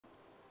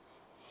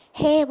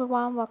Hey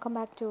everyone, welcome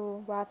back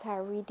to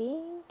Rata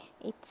Reading.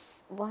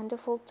 It's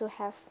wonderful to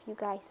have you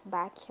guys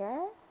back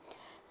here.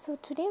 So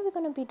today we're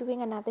going to be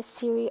doing another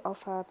series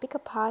of pick a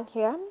pile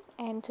here,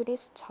 and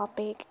today's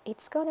topic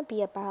it's going to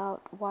be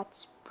about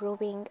what's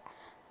brewing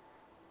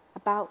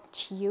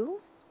about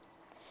you.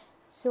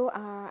 So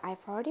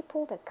I've already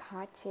pulled the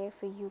cards here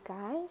for you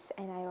guys,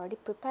 and I already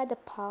prepared the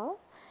pile.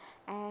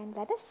 And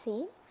let us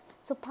see.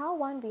 So pile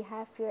one, we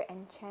have your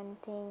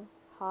enchanting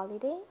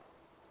holiday.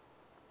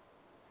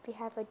 We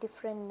have a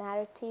different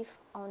narrative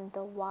on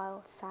the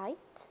wild side.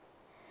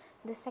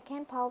 The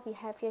second pile, we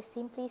have your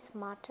simply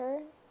smarter,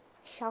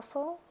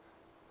 shuffle,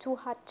 too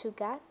hard to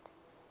get,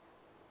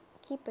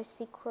 keep a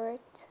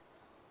secret,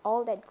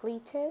 all that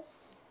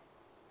glitters.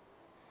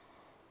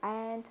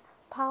 And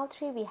pile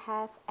three, we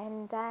have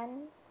and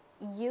then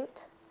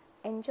youth,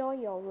 enjoy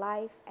your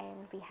life,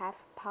 and we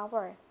have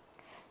power.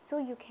 So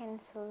you can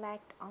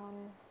select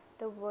on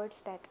the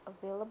words that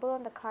available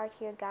on the card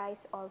here,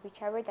 guys, or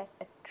whichever that's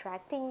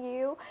attracting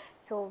you.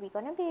 So we're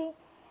gonna be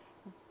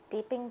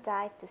deeping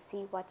dive to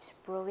see what's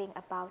brewing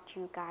about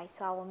you guys.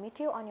 So I will meet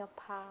you on your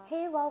pile.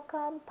 Hey,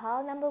 welcome,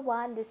 pile number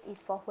one. This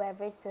is for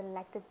whoever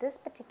selected this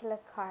particular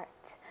card.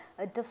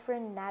 A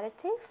different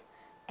narrative,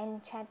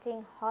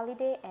 enchanting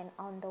holiday, and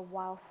on the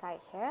wild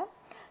side here.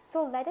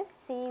 So let us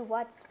see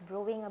what's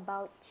brewing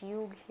about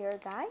you here,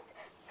 guys.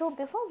 So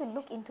before we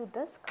look into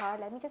this card,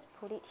 let me just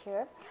put it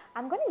here.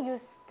 I'm going to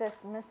use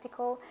this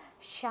mystical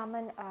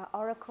shaman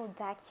oracle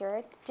deck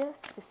here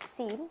just to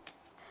see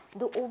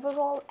the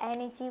overall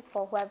energy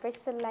for whoever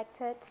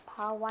selected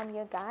pile one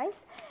here,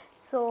 guys.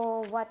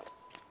 So what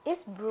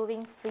is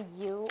brewing for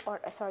you,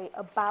 or sorry,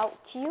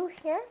 about you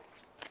here?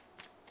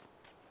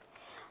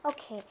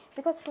 Okay,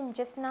 because from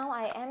just now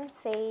I am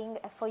saying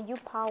for you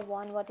pile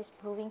one, what is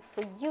brewing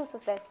for you, so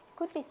there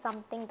could be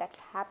something that's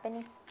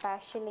happening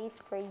especially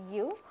for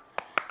you.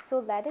 So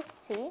let us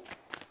see.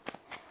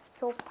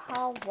 So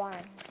pile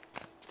one,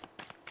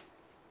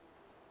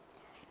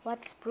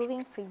 what's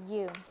brewing for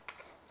you?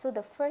 So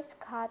the first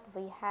card,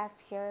 we have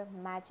your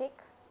magic,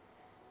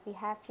 we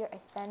have your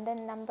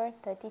ascendant number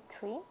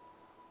 33.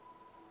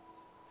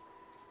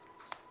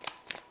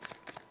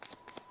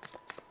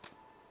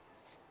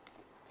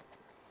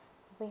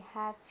 We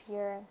have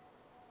your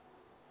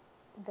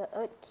the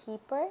Earth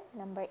Keeper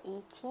number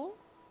 18.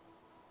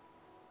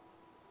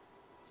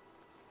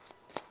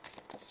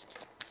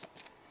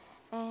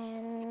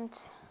 And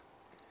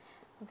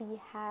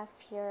we have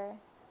your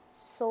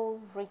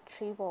Soul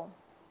Retrieval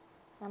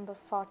number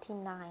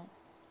 49.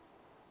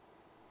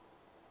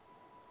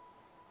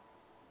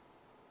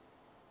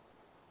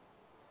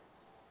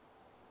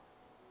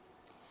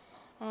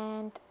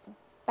 And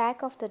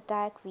back of the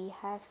deck, we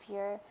have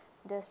here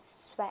the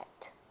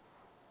Sweat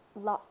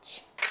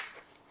Lodge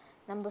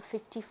number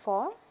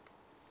 54.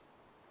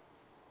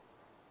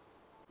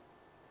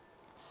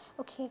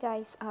 Okay,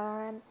 guys,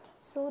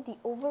 so the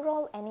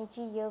overall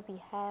energy here, we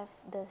have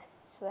the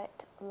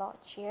Sweat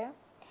Lodge here,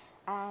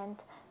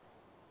 and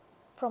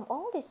from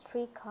all these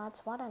three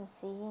cards, what I'm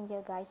seeing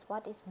here, guys,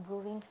 what is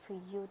brewing for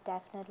you?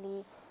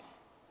 Definitely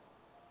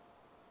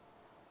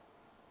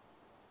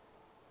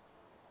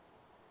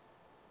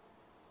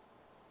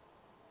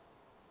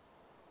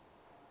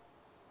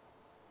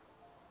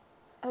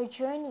a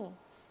journey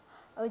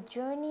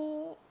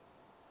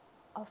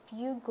of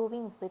you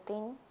going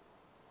within,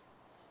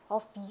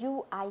 of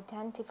you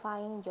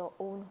identifying your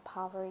own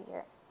power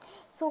here.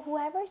 So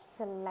whoever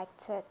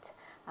selected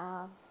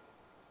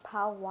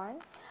pile one,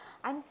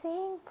 I'm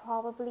saying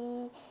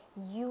probably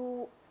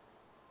you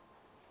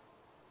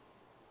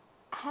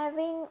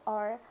having,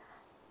 or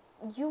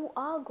you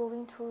are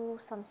going through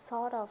some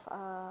sort of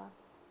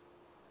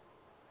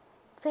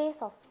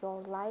phase of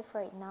your life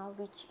right now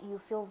which you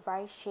feel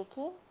very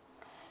shaky,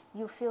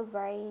 you feel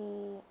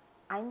very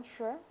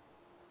unsure,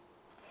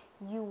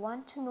 you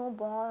want to know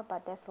more,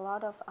 but there's a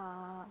lot of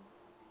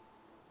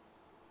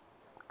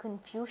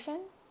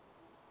confusion.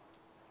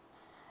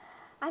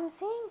 I'm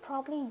saying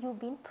probably you've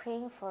been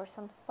praying for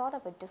some sort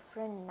of a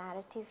different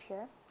narrative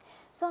here.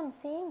 So I'm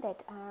saying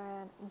that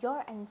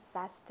your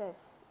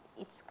ancestors,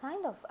 it's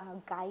kind of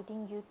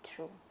guiding you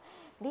through.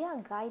 They are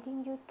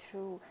guiding you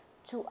through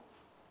to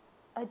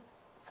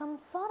some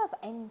sort of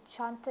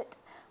enchanted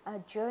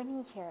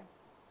journey here.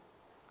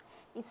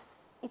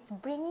 It's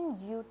bringing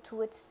you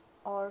towards,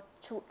 or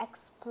to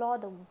explore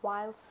the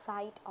wild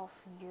side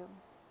of you.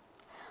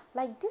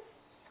 Like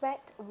this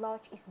Sweat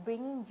Lodge is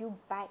bringing you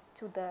back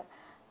to the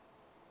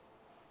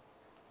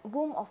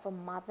womb of a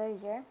mother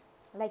here.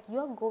 Like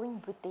you're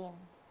going within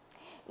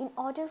in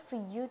order for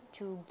you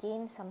to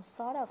gain some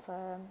sort of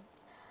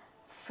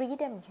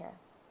freedom here,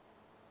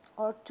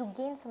 or to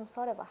gain some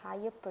sort of a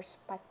higher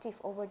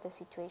perspective over the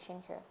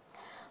situation here.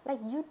 Like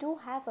you do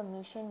have a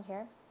mission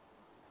here.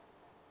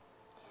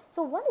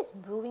 So what is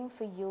brewing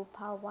for you,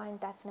 pile one,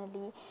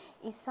 definitely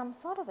is some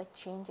sort of a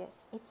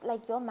changes. It's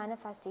like your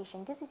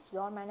manifestation. This is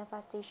your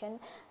manifestation.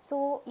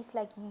 So it's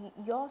like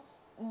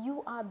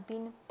you are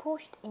being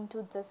pushed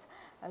into this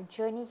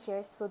journey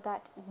here so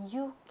that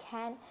you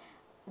can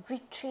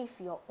retrieve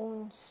your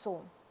own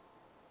soul.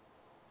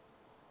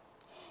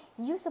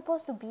 You're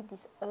supposed to be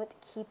this earth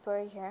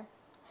keeper here.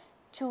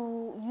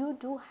 You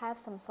do have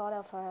some sort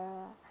of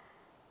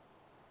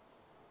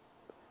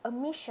a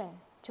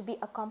mission to be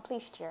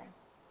accomplished here.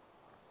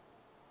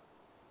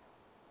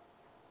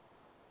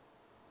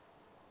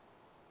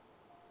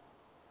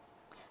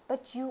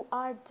 But you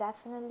are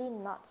definitely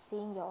not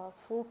seeing your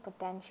full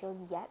potential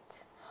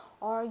yet,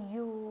 or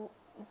you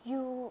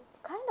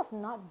kind of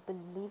not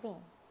believing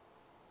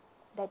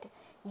that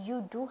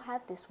you do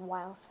have this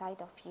wild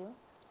side of you.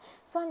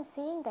 So I'm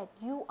saying that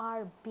you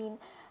are being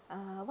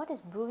what is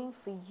brewing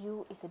for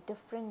you is a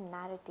different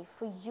narrative,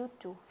 for you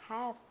to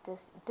have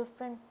this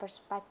different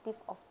perspective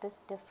of this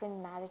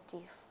different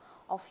narrative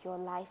of your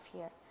life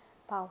here,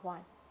 part 1.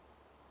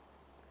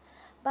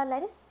 But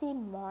let us see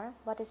more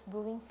what is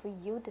brewing for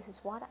you. This is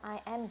what I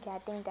am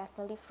getting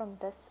definitely from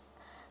this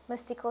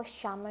mystical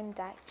shaman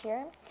deck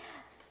here.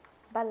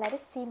 But let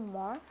us see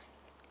more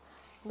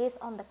based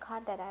on the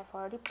card that I've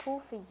already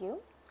pulled for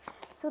you.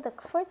 So the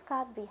first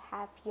card we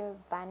have here,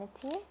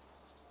 Vanity.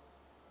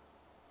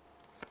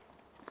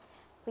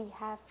 We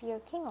have here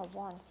King of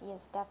Wands.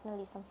 Yes,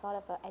 definitely some sort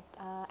of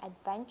a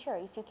adventure.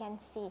 If you can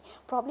see,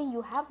 probably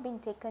you have been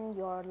taken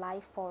your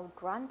life for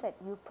granted.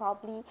 You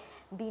probably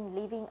been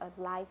living a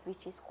life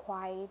which is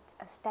quite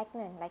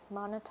stagnant, like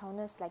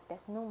monotonous, like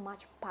there's no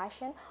much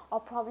passion, or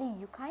probably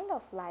you kind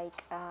of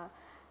like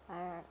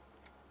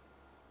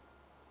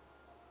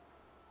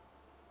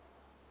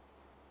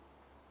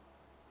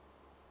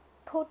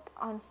put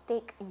on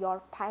stake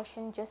your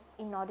passion just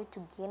in order to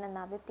gain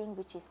another thing,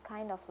 which is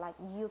kind of like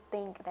you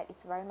think that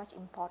it's very much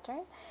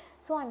important.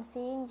 So I'm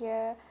seeing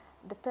here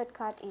the third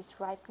card is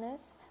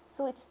Ripeness.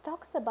 So it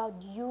talks about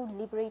you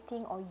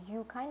liberating, or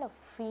you kind of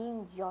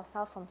freeing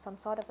yourself from some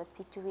sort of a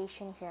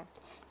situation here.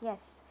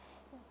 Yes,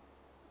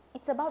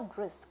 it's about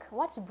risk.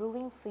 What's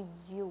brewing for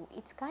you?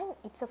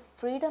 It's a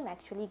freedom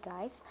actually,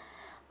 guys.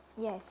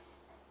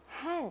 Yes,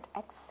 hand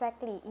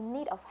exactly in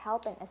need of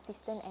help and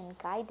assistance and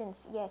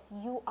guidance. Yes,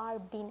 you are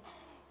being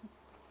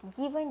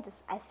given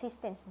this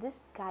assistance, this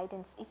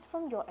guidance. It's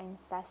from your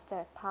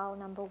ancestor, pile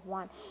number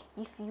 1.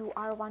 If you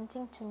are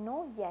wanting to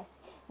know,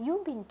 yes,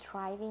 you've been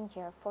thriving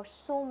here for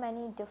so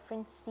many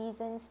different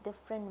seasons,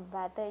 different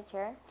weather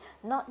here,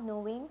 not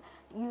knowing.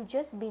 You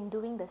just been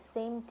doing the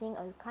same thing,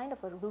 a kind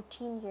of a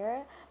routine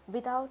here,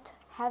 without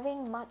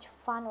having much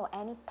fun or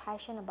any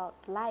passion about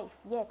life.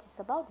 Yes, it's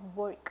about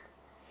work.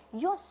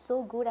 You're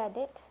so good at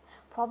it.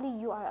 Probably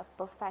you are a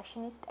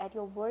perfectionist at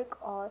your work,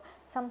 or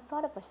some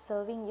sort of a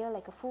serving here,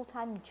 like a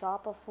full-time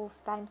job or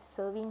full-time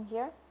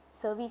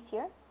service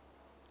here,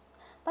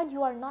 but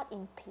you are not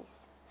in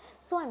peace.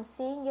 So I'm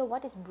saying here,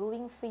 what is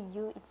brewing for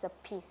you? It's a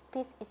peace.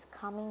 Peace is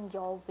coming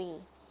your way,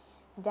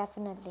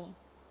 definitely.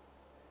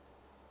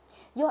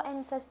 Your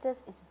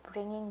ancestors is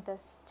bringing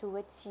this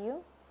towards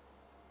you.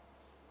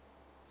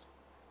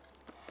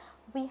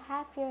 We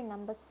have here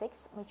number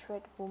 6,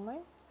 Matured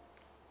Woman.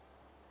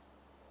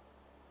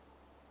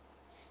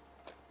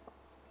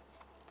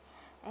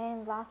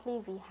 And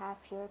lastly, we have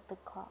here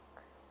Peacock.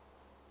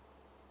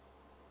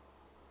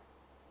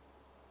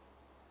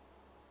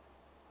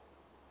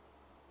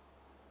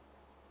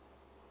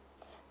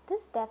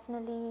 This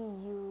definitely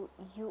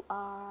you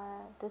are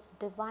this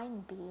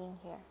divine being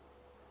here.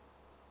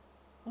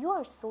 You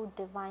are so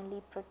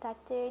divinely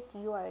protected.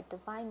 You are a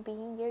divine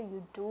being here.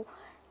 You do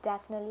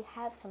definitely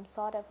have some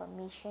sort of a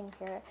mission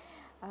here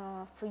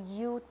for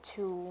you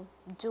to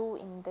do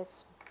in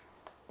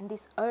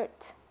this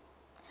earth.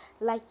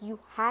 Like you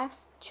have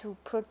to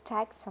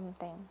protect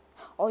something,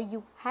 or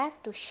you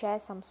have to share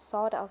some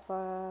sort of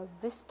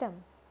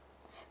wisdom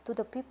to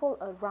the people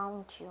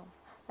around you.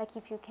 Like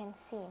if you can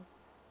see,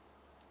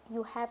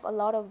 you have a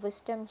lot of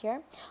wisdom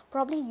here.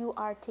 Probably you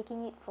are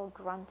taking it for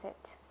granted,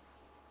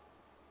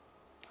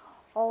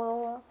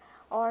 or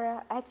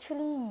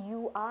actually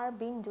you are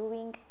been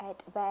doing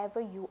at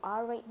wherever you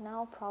are right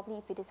now. Probably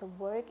if it is a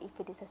work, if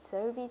it is a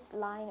service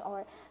line,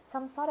 or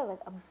some sort of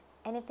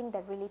anything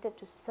that related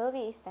to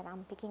service that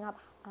I'm picking up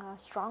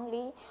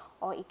strongly,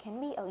 or it can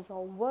be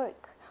your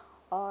work,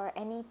 or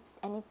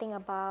anything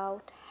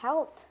about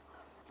health.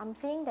 I'm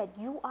saying that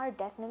you are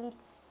definitely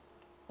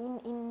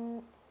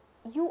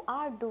you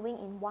are doing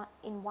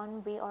in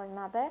one way or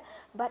another,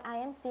 but I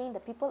am saying the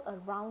people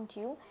around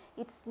you,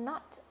 it's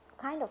not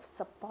kind of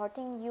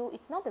supporting you.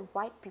 It's not the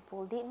right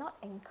people. They're not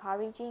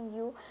encouraging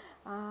you.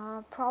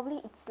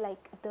 Probably it's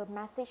like the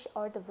message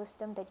or the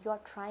wisdom that you are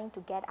trying to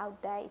get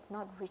out there, it's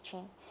not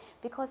reaching,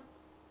 because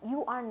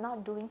you are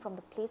not doing from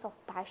the place of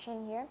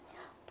passion here,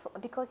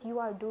 because you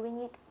are doing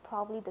it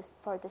probably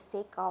for the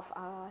sake of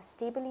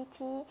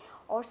stability,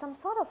 or some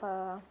sort of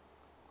a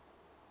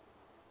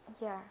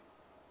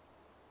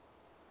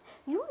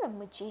you are a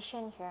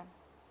magician here.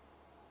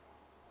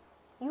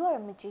 You are a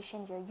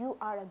magician here. You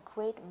are a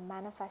great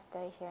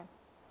manifester here.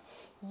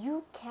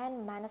 You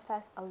can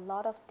manifest a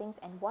lot of things,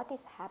 and what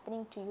is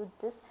happening to you,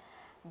 this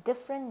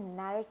different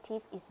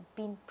narrative is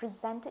being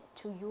presented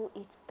to you.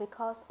 It's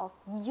because of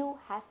you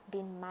have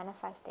been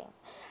manifesting,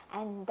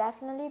 and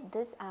definitely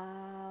this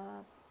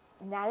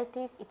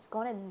narrative, it's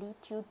gonna lead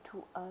you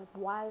to a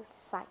wild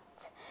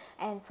sight.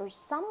 And for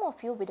some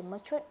of you with a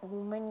matured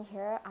woman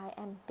here, I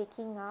am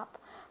picking up,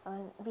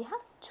 we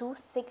have 2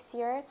 6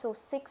 here, so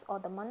 6 or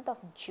the month of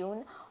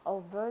June,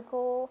 or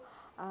Virgo,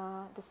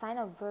 the sign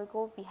of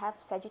Virgo. We have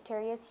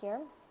Sagittarius here.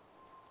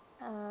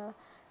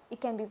 It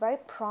can be very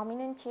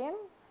prominent here,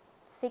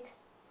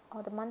 6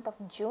 or the month of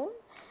June.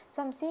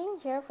 So I'm seeing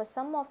here for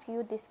some of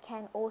you, this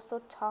can also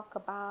talk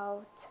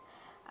about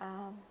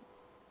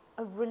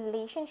a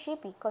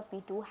relationship, because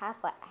we do have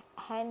a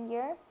hand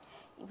here,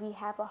 we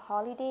have a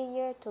holiday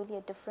here, totally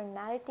a different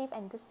narrative.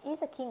 And this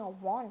is a King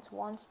of Wands.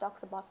 Wands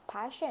talks about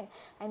passion,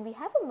 and we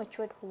have a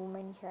matured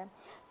woman here.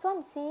 So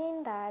I'm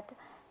seeing that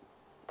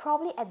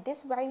probably at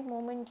this very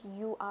moment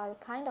you are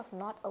kind of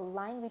not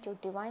aligned with your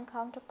divine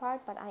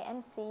counterpart, but I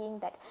am seeing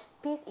that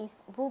peace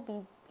is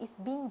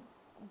being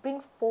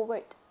bring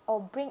forward or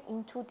bring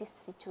into this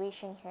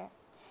situation here.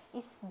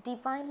 It's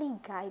divinely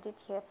guided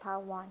here, power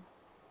 1.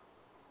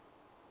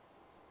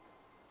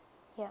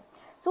 Yeah.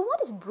 So what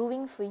is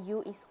brewing for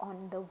you is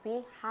on the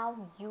way how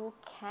you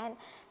can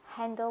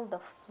handle the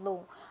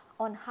flow,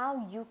 on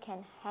how you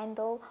can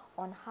handle,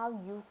 on how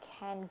you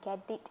can get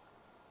it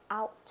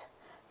out,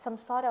 some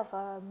sort of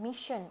a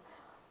mission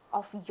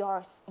of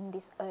yours in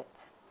this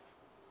earth.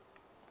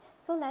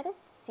 So let us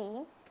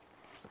see.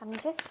 I'm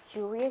just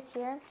curious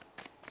here.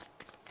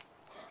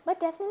 But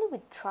definitely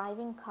with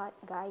driving card,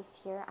 guys,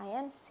 here, I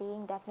am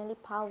seeing definitely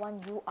power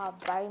 1, you are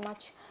very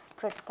much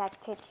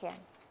protected here.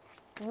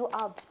 You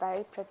are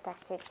very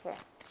protected here.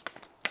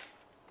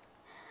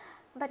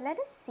 But let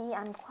us see,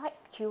 I'm quite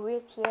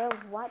curious here,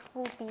 what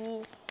will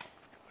be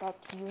that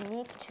you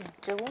need to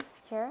do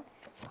here,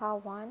 power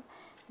 1.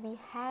 We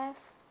have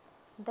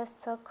the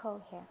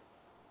circle here.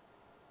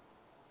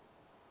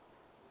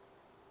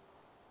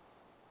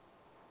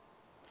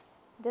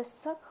 The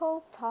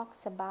circle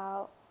talks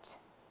about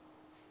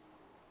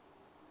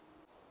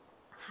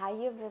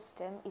higher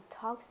wisdom. It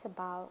talks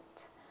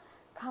about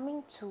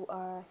coming to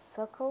a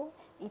circle.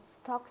 It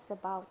talks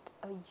about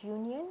a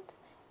union,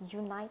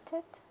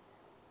 united,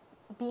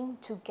 being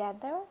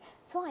together.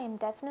 So I am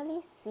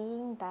definitely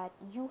seeing that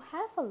you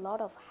have a lot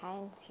of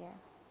hands here.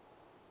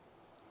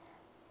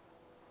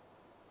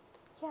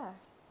 Yeah,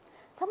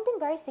 something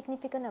very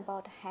significant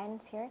about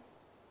hands here.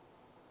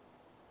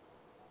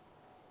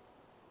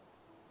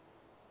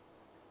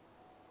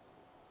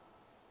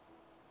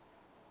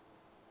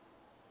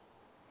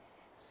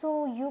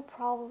 So you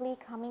probably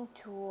coming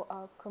to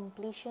a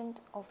completion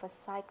of a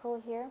cycle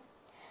here,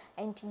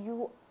 and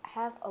you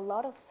have a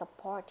lot of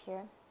support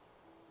here.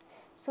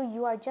 So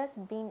you are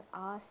just being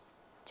asked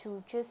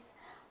to just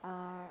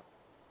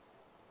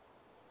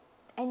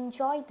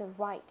enjoy the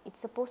ride. It's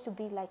supposed to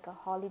be like a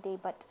holiday,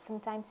 but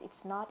sometimes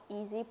it's not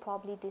easy.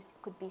 Probably this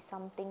could be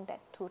something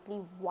that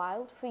totally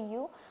wild for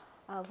you,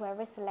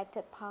 whoever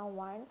selected power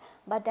 1.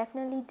 But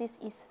definitely this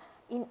is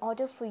in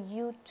order for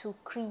you to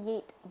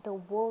create the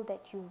world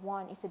that you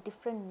want. It's a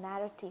different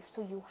narrative,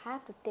 so you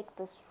have to take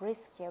this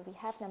risk here. We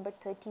have number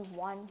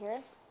 31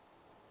 here.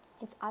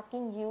 It's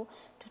asking you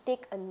to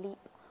take a leap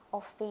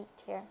of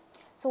faith here.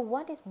 So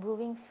what is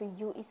brewing for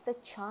you is the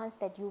chance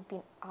that you've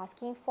been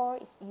asking for,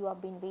 you have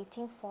been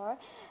waiting for.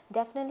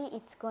 Definitely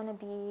it's going to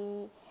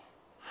be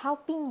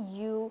helping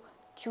you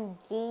to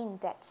gain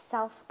that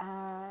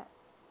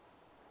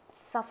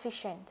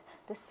self-sufficient,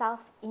 the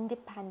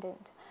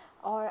self-independent,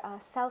 or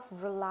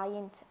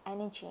self-reliant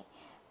energy.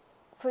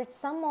 For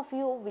some of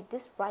you with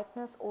this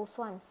ripeness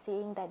also, I'm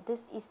saying that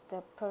this is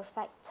the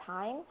perfect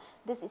time,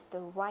 this is the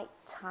right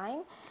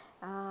time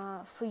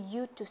for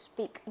you to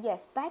speak.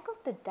 Yes, back of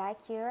the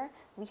deck here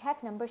we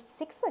have number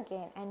 6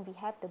 again, and we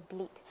have the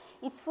blade.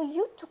 It's for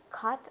you to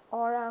cut,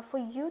 or for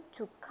you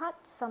to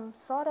cut some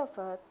sort of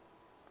a,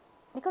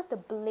 because the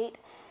blade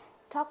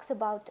talks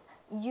about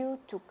you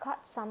to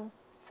cut some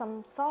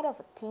sort of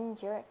a thing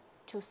here,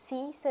 to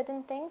see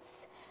certain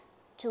things,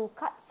 to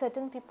cut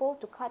certain people,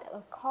 to cut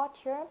a cord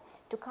here,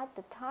 to cut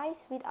the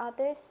ties with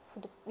others,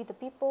 with the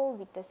people,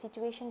 with the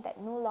situation that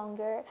no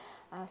longer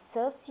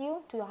serves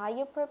you to your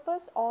higher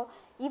purpose. Or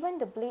even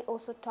the blade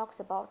also talks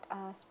about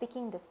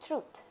speaking the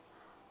truth,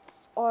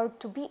 or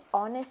to be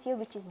honest here,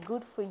 which is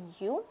good for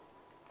you.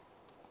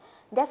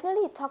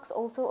 Definitely it talks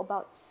also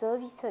about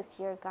services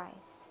here,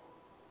 guys.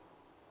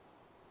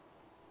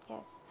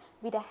 Yes,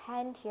 with a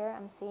hand here,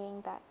 I'm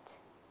saying that.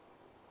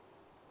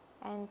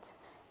 And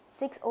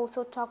 6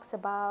 also talks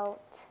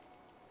about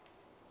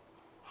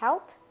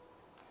health,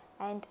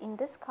 and in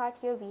this card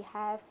here we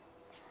have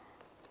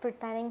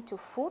pertaining to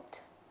food.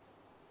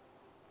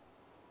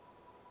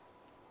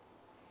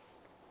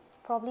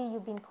 Probably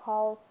you've been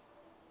called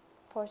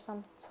for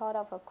some sort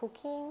of a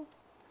cooking,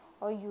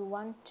 or you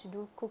want to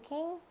do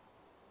cooking,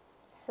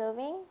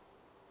 serving.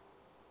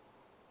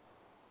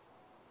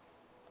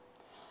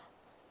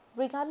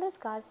 Regardless,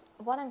 guys,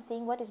 what I'm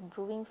saying, what is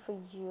brewing for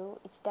you,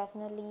 it's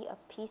definitely a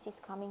peace is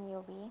coming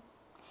your way.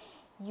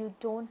 You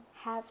don't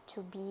have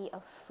to be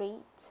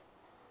afraid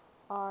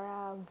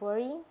or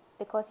worry,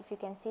 because if you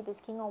can see, this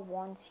King of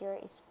Wands here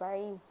is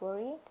very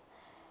worried,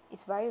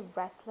 is very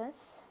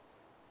restless.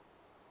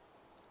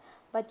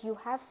 but you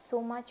have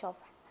so much of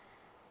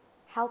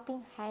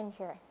helping hand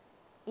here.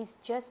 It's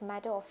just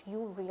matter of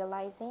you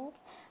realizing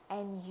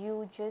and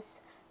you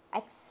just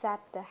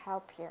accept the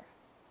help here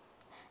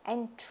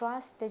and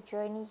trust the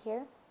journey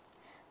here,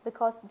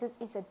 because this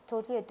is a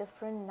totally a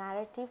different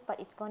narrative, but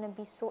it's going to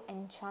be so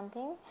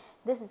enchanting.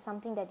 This is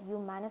something that you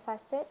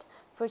manifested.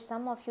 For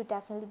some of you,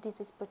 definitely this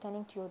is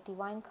pertaining to your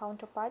divine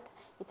counterpart.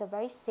 It's a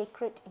very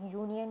sacred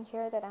union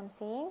here that I'm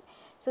saying,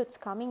 so it's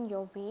coming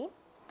your way.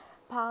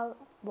 Pile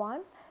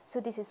 1. So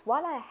this is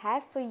what I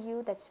have for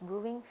you, that's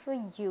brewing for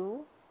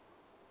you.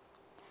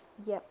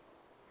 Yep,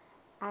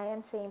 I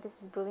am saying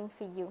this is brewing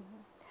for you.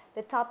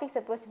 The topic is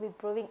supposed to be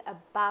brewing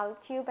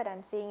about you, but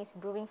I'm saying it's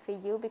brewing for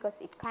you because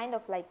it kind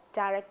of like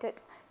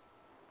directed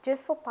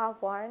just for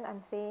part 1.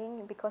 I'm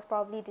saying because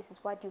probably this is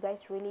what you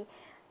guys really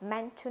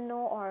meant to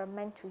know or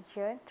meant to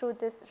hear through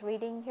this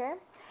reading here.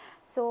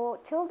 So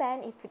till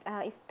then,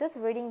 if this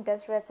reading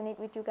does resonate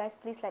with you guys,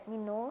 please let me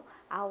know.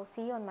 I'll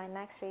see you on my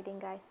next reading,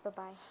 guys. Bye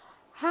bye.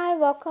 Hi,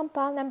 welcome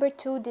pile number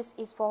 2. This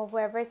is for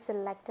whoever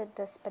selected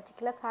this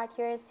particular card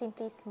here.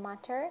 Simply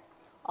smarter,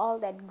 all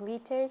that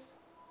glitters,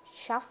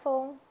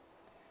 shuffle,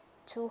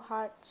 too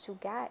hard to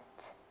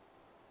get.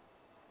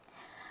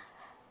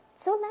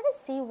 So let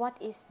us see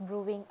what is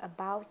brewing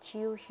about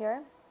you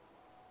here.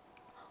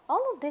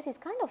 All of this is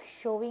kind of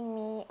showing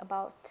me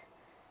about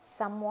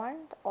someone,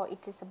 or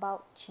it is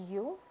about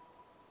you.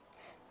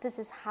 This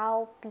is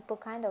how people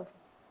kind of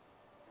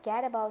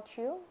get about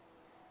you,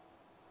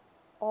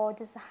 or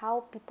this is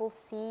how people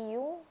see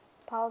you,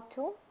 pile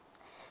 2.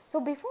 So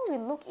before we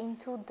look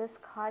into these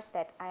cards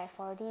that I have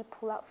already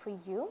pulled out for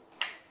you,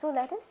 so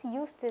let us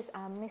use this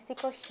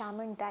mystical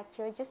shaman deck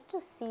here just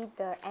to see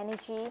the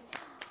energy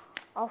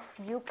of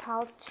you,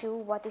 pile 2,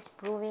 what is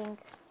brewing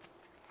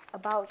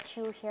about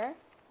you here.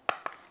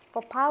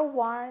 For pile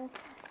 1,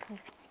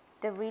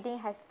 the reading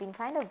has been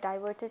kind of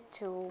diverted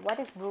to what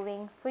is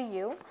brewing for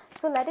you.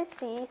 So let us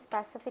see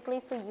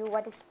specifically for you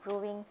what is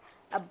brewing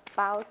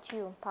about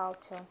you, pile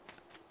 2.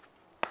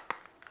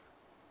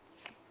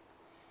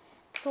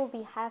 So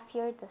we have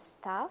here the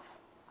Staff.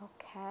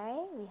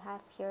 Okay, we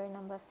have here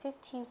number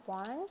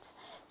 51.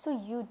 So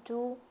you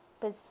do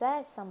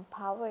possess some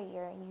power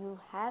here. You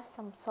have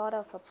some sort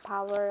of a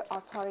power,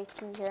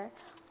 authority here,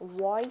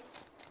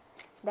 voice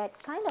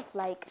that kind of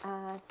like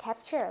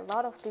capture a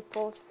lot of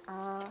people's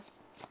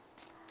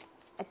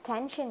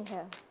attention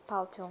here,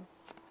 pile 2.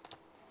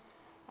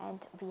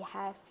 And we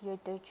have here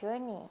the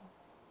journey.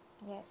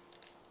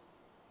 Yes,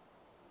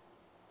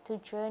 the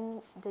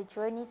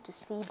journey to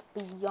see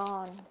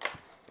beyond,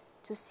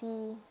 to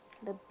see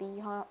the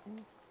beyond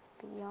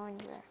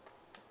here,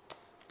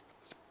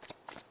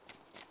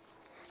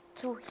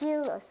 to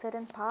heal a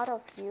certain part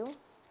of you.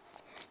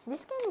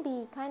 This can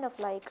be kind of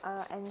like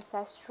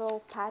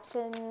ancestral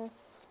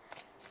patterns,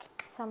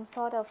 some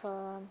sort of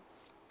a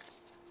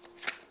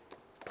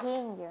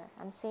pain here.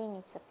 I'm saying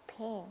it's a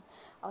pain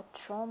or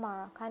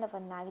trauma, kind of a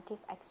negative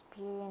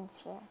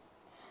experience here.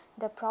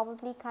 They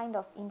probably kind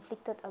of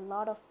inflicted a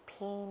lot of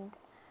pain,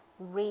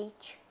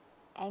 rage,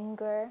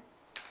 anger.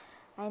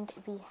 And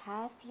we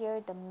have here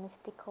the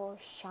mystical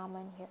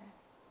shaman here.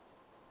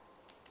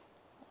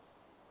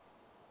 Yes.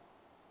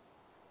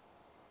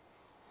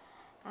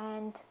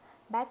 And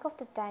back of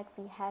the deck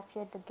we have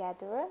here the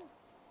gatherer.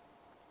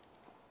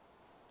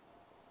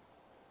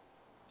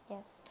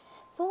 Yes.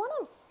 So what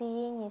I'm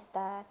seeing is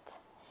that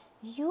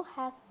you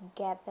have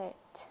gathered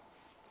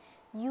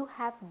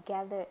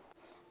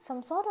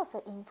some sort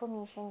of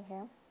information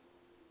here.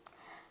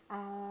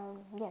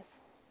 Yes.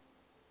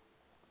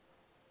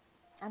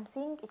 I'm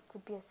seeing it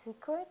could be a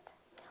secret,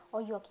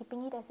 or you are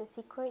keeping it as a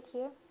secret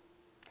here.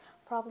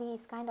 Probably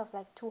it's kind of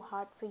like too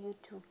hard for you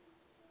to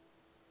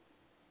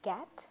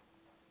get.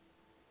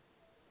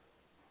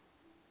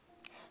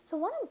 So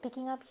what I'm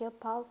picking up here,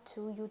 pile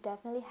 2, you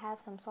definitely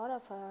have some sort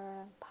of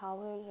a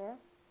power here.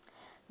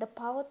 The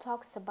power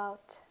talks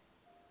about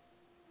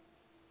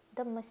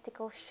the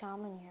mystical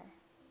shaman here.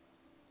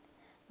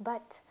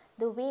 But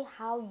the way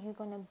how you're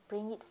going to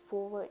bring it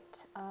forward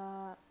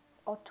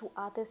or to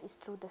others is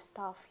through the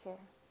Staff here.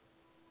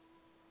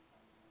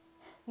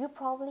 You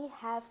probably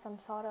have some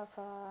sort of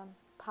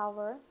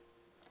power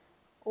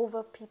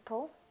over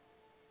people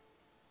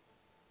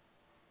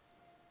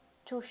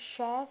to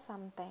share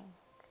something,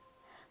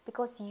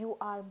 because you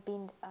are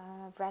being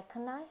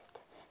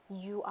recognized,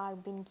 you are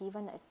being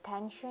given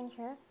attention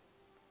here,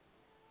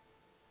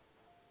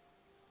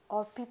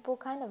 or people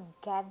kind of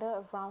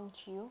gather around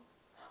you,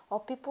 or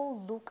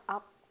people look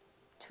up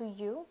to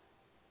you.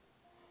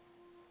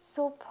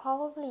 So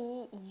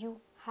probably you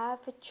have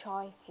a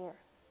choice here,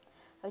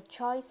 a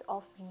choice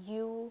of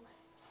you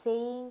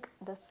saying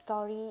the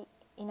story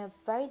in a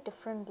very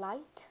different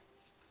light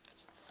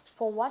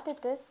for what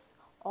it is,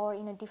 or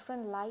in a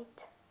different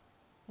light.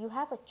 You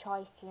have a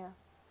choice here,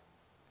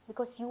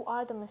 because you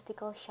are the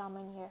mystical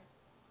shaman here.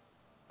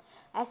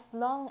 As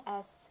long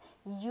as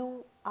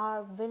you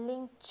are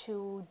willing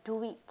to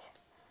do it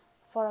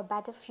for a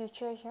better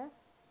future here,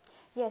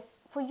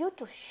 yes, for you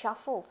to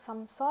shuffle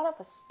some sort of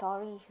a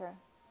story here,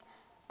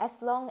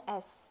 as long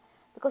as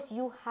because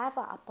you have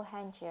an upper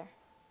hand here.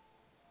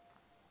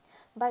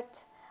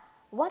 But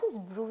what is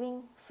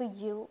brewing for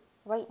you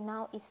right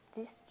now is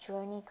this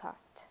journey card.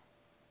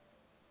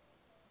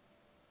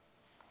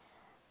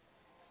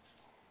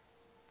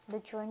 The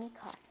journey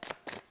card.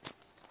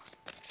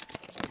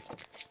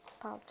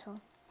 Pile 2.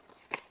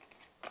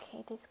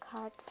 Okay, this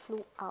card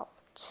flew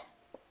out.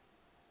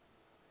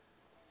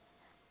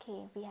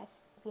 Okay, we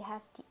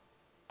have the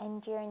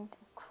enduring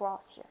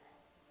cross here.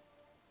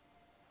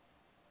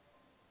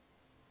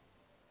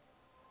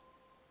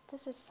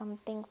 This is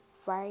something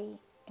very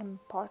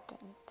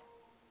important.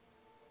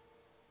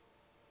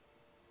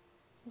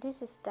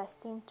 This is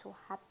destined to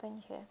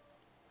happen here.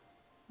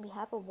 We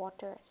have a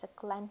water, it's a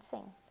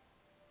cleansing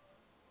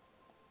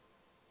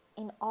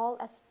in all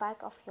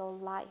aspects of your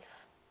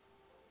life.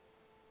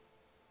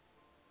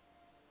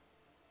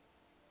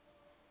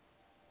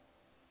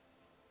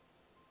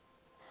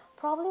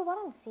 Probably what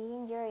I'm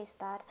seeing here is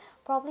that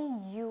probably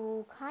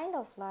you kind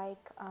of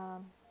like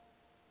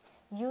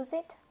use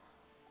it.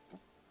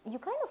 You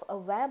kind of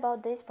aware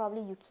about this.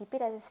 Probably you keep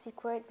it as a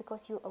secret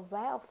because you're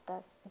aware of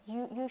this.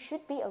 You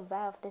should be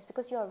aware of this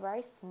because you're a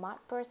very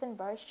smart person,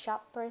 very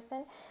sharp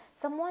person,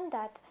 someone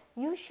that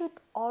you should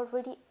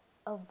already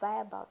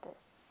aware about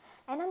this.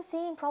 And I'm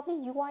saying probably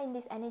you are in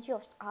this energy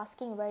of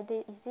asking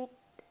whether is it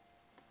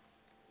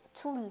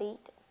too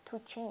late to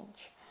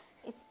change.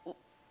 It's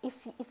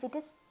if it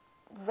is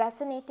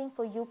resonating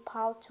for you,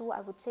 pile 2,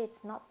 I would say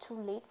it's not too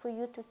late for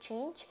you to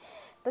change,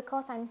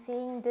 because I'm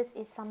saying this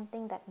is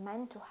something that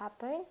meant to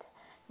happen.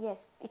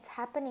 Yes, it's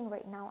happening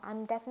right now.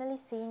 I'm definitely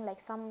seeing like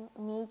some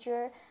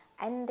major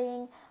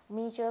ending,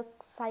 major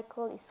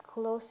cycle is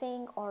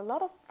closing, or a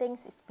lot of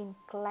things is been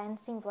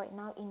cleansing right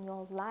now in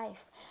your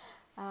life.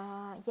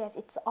 Yes,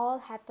 it's all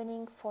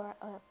happening for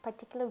a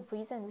particular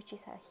reason, which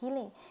is a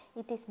healing.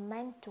 It is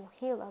meant to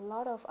heal a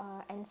lot of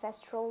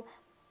ancestral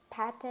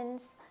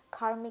patterns,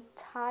 karmic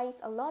ties,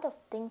 a lot of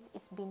things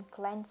is been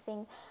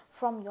cleansing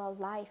from your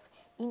life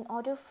in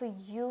order for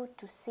you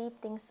to see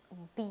things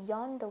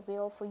beyond the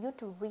veil, for you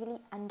to really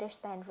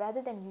understand,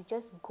 rather than you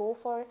just go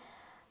for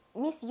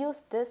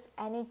misuse this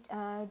energy,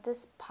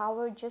 this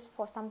power just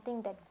for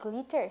something that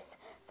glitters,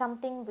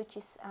 something which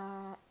is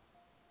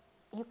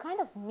you kind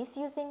of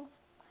misusing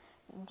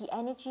the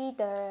energy,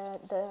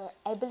 the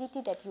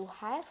ability that you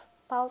have,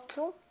 pile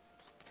 2.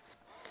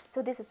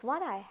 So this is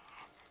what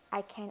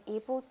I can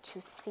able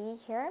to see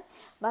here,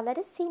 but let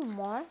us see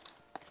more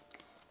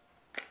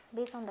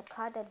based on the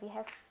card that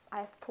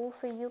I've pulled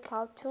for you,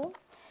 pile 2.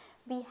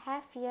 We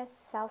have here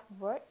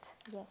self-worth.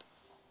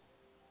 Yes,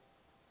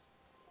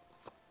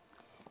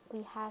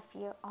 we have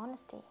here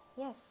honesty.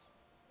 Yes,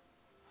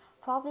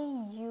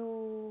 probably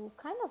you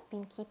kind of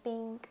been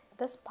keeping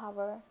this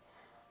power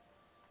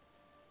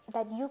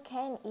that you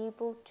can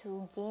able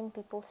to gain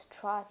people's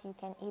trust, you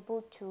can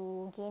able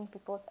to gain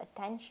people's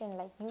attention,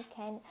 like you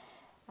can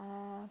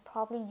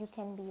probably you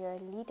can be a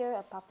leader,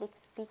 a public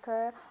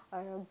speaker, or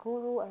a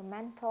guru, or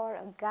mentor,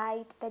 a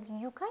guide that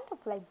you kind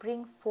of like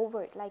bring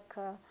forward like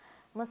a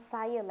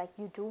messiah, like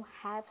you do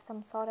have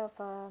some sort of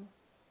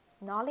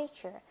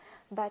knowledge here,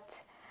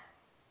 but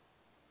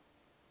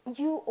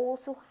you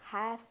also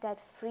have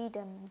that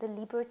freedom, the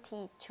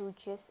liberty to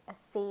just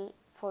say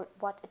for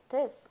what it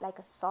is, like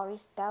a sorry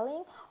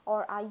telling,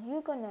 or are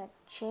you gonna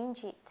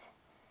change it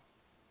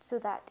so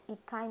that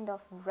it kind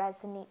of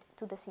resonate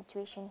to the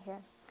situation here.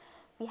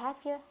 We have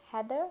here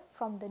Heather,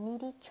 from the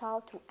needy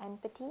child to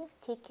empathy,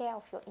 take care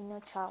of your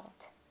inner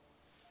child.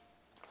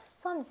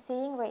 So I'm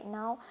saying right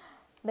now,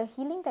 the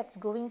healing that's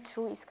going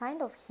through is kind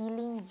of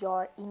healing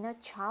your inner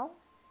child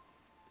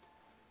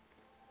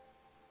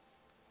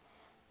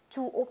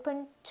to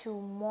open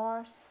to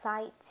more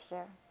sides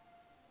here,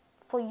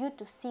 for you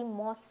to see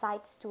more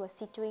sides to a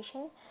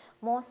situation,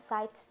 more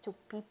sides to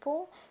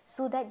people,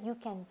 so that you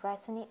can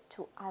resonate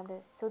to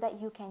others, so that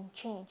you can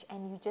change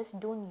and you just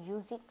don't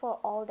use it for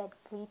all that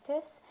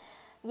glitters.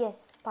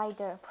 Yes,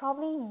 spider,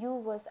 probably you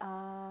was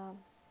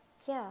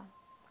yeah,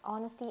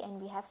 honesty,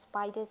 and we have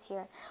spiders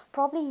here.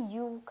 Probably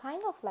you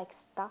kind of like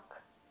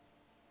stuck.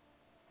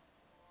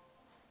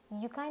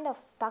 You kind of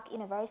stuck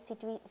in a very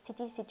city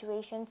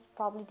situations.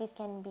 Probably this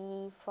can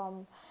be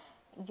from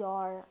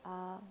your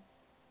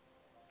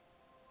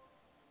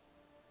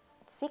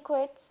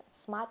secrets,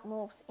 smart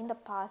moves in the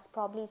past.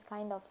 Probably is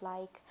kind of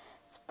like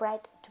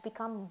spread to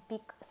become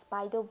big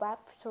spider web.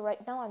 So right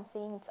now I'm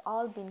saying it's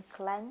all been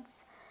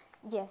cleansed.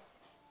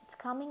 Yes, it's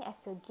coming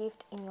as a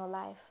gift in your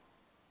life.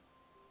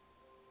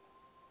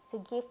 It's a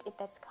gift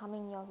that's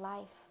coming in your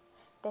life,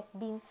 that's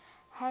been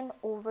handed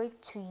over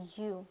to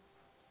you.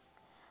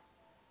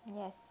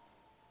 Yes,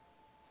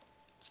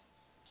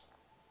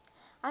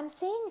 I'm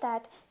saying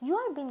that you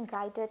are being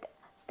guided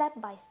step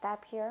by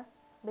step here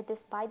with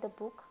this by the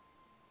book.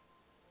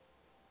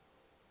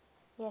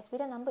 Yes,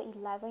 with the number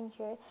 11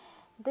 here,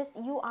 this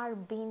you are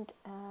being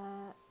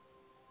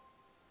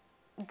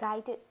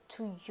guided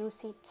to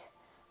use it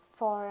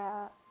for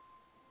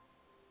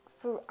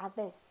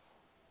others,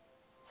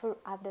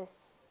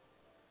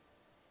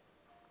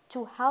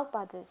 to help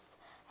others.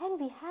 And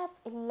we have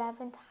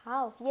 11th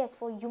house, yes,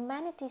 for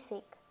humanity's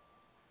sake.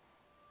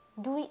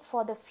 Do it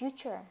for the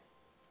future.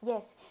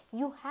 Yes,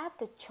 you have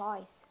the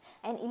choice.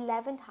 And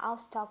 11th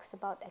house talks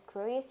about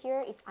Aquarius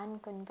here is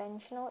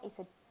unconventional, is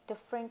a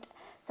different,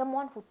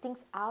 someone who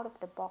thinks out of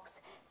the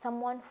box,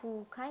 someone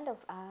who kind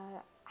of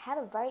have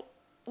a very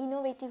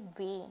innovative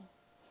way.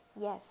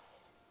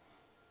 Yes.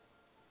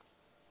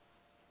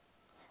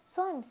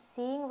 So I'm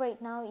seeing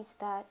right now is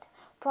that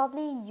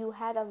probably you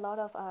had a lot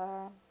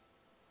of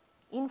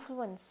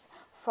influence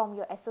from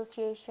your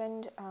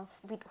association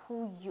with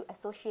who you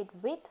associate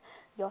with,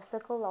 your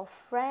circle of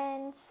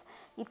friends.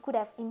 It could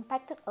have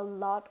impacted a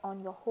lot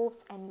on your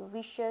hopes and your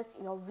wishes,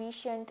 your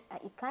vision.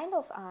 It kind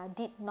of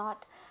did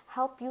not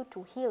help you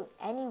to heal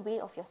any way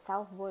of your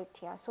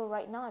self-worth here. So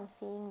right now I'm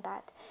seeing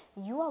that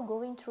you are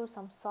going through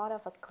some sort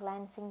of a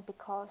cleansing,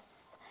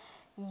 because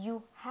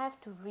you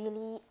have to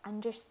really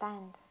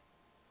understand.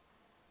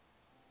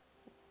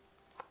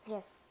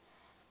 Yes,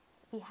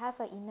 we have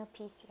an inner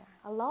peace here,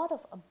 a lot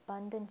of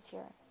abundance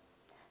here.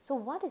 So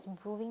what is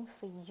brewing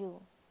for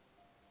you?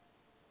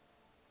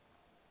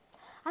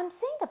 I'm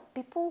saying that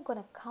people are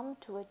gonna come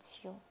towards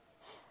you,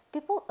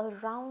 people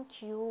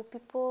around you,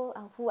 people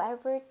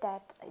whoever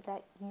that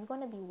you're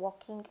gonna be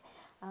walking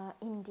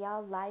in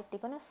their life, they're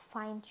gonna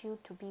find you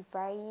to be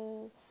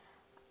very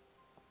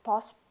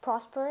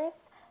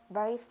prosperous,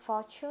 very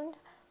fortunate,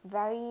 they're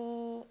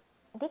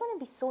gonna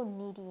be so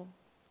needy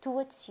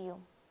towards you.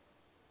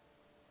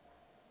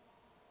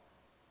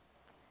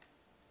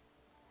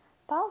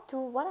 Pile 2,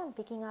 what I'm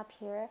picking up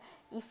here,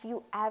 if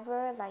you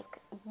ever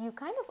you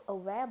kind of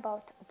aware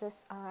about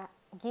this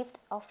gift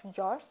of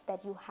yours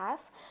that you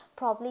have,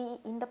 probably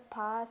in the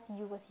past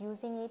you was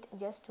using it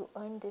just to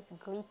earn this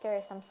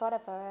glitter, some sort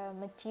of a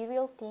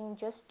material thing,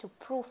 just to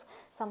prove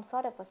some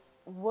sort of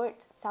a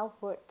worth,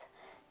 self-worth,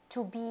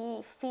 to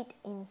be fit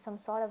in some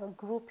sort of a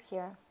group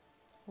here.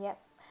 Yep.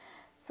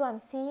 So I'm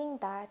saying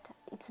that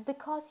it's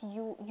because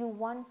you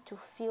want to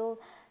feel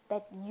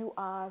that you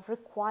are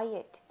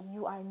required,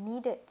 you are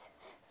needed.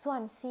 So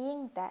I'm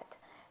saying that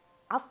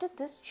after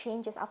this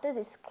changes, after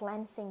this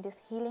cleansing, this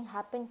healing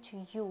happened to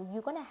you,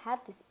 you're going to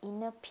have this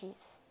inner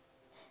peace.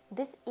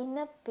 This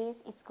inner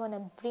peace is going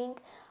to bring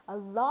a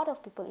lot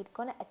of people, it's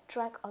going to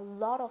attract a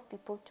lot of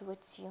people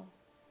towards you,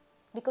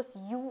 because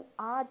you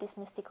are this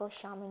mystical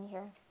shaman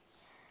here.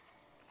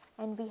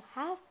 And we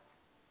have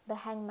the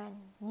Hangman,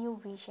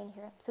 new vision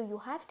here. So you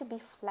have to be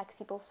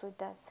flexible for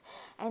this.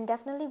 And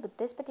definitely with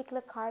this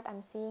particular card,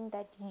 I'm seeing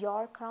that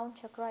your crown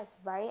chakra is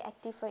very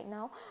active right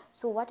now.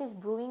 So what is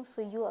brewing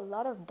for you, a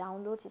lot of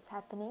downloads is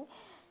happening.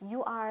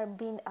 You are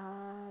being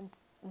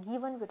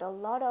given with a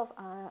lot of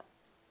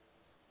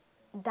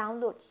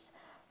downloads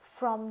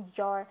from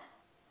your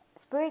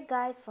spirit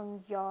guides, from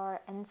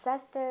your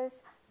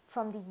ancestors,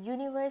 from the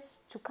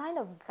universe, to kind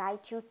of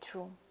guide you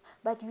through.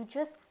 But you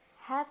just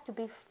have to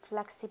be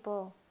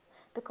flexible,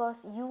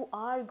 because you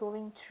are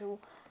going through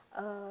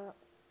a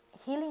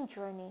healing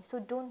journey. So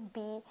don't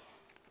be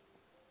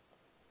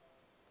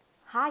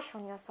harsh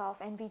on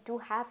yourself. And we do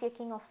have your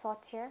King of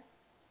Swords here.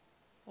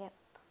 Yep,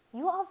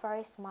 you are a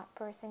very smart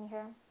person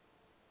here,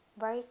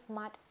 very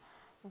smart,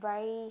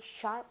 very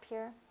sharp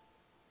here.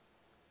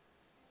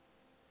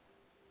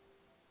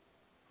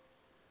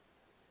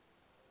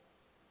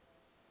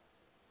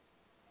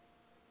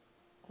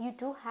 You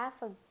do have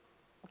a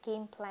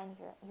game plan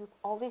here. You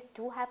always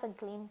do have a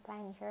game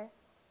plan here.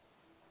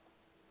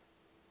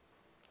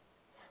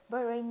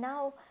 But right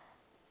now,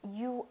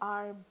 you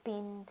are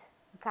being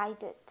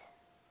guided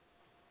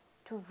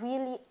to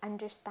really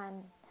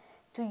understand,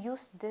 to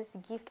use this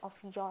gift of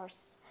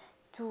yours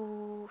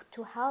to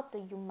help the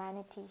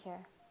humanity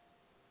here.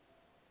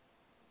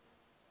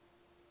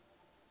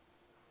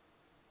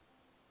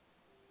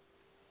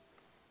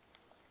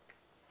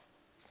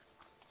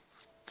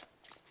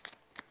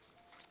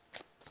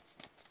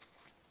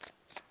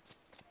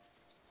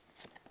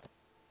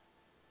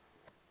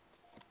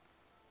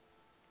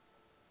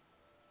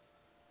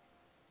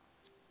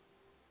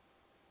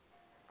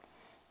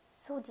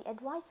 So the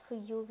advice for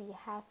you, we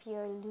have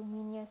here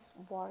luminous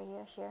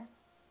warrior here.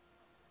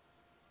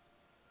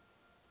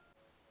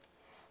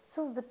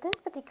 So with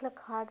this particular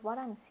card, what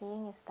I'm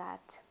saying is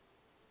that,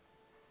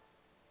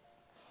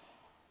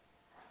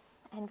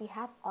 and we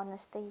have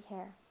honesty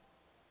here.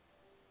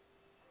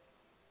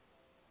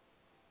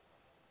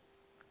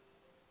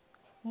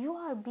 You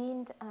are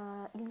being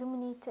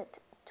illuminated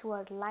to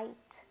a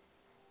light,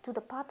 to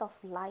the path of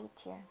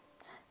light here,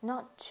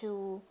 not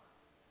to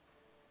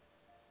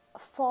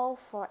fall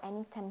for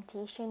any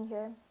temptation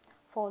here,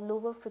 for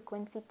lower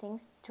frequency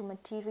things, to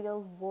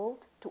material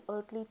world, to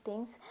earthly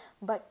things,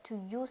 but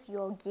to use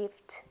your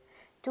gift,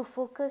 to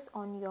focus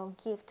on your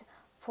gift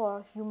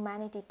for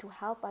humanity, to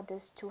help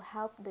others, to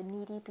help the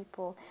needy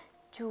people,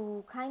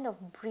 to kind of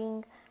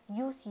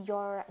use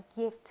your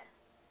gift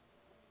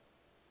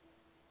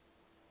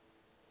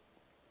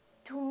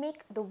to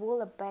make the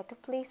world a better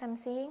place, I'm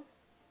saying.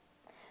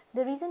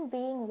 The reason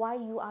being why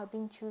you are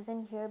being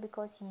chosen here,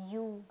 because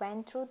you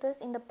went through this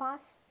in the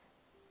past,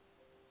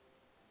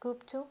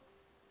 group 2.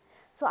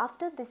 So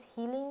after this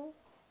healing,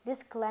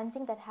 this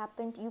cleansing that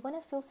happened, you're going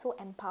to feel so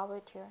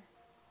empowered here,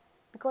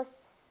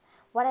 because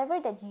whatever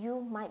that you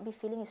might be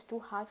feeling is too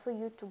hard for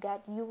you to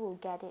get, you will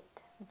get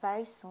it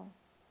very soon,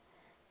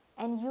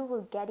 and you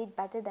will get it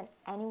better than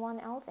anyone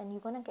else, and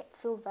you're going to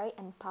feel very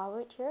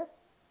empowered here,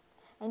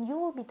 and you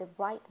will be the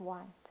right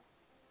one.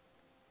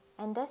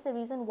 And that's the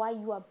reason why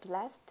you are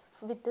blessed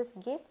with this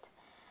gift,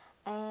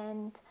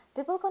 and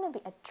people are going to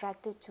be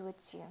attracted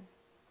towards you.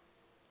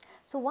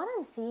 So what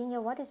I'm seeing here,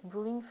 what is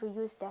brewing for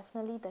you is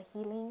definitely the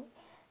healing,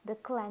 the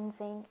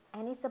cleansing,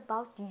 and it's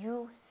about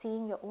you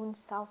seeing your own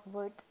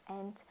self-worth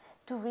and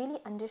to really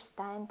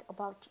understand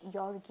about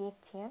your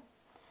gift here.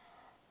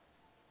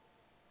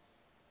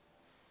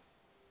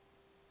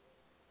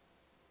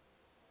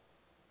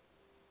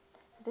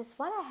 So this is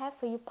what I have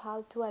for you,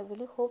 pile 2. I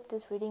really hope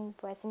this reading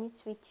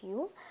resonates with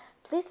you.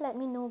 Please let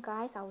me know,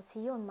 guys. I will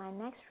see you on my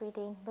next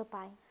reading. Bye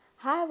bye.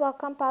 Hi,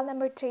 welcome, pile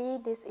number 3.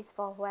 This is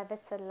for whoever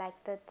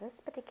selected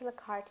this particular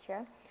card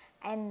here.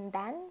 And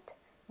then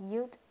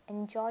you'd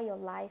enjoy your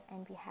life,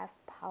 and we have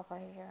power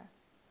here.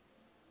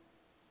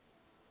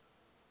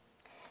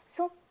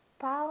 So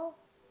pile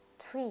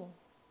 3,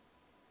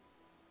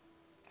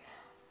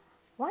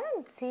 what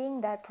I'm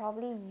seeing that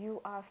probably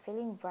you are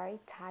feeling very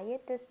tired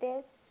these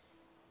days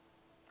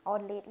or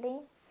lately.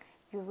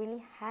 You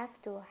really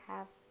have to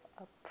have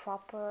a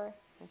proper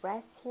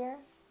rest here.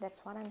 That's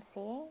what I'm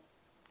saying.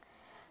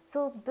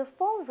 So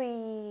before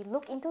we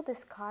look into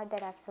this card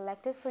that I've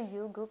selected for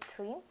you, group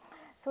 3,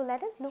 so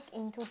let us look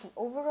into the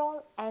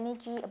overall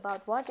energy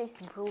about what is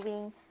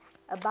brewing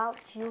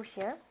about you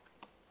here.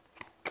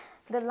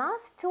 The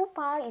last 2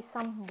 pile is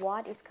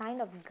somewhat is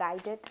kind of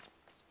guided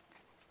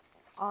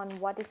on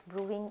what is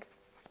brewing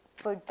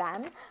for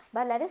them,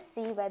 but let us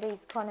see whether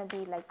it's gonna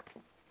be like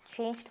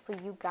changed for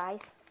you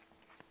guys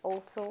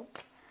also.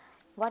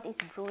 What is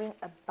brewing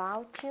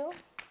about you?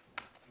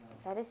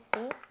 Let us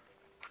see.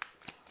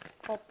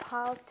 For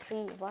pile 3,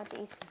 what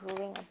is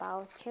brewing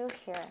about you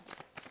here?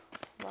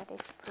 What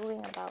is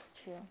brewing about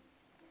you?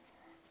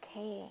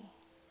 Okay,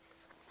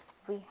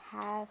 we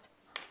have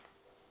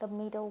the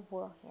middle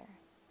world here.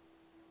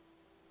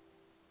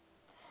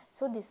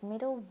 So this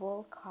middle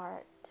world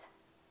card,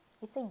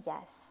 it's a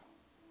yes.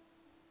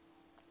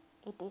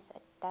 It is a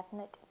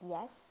definite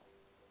yes.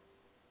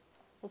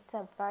 It's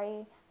a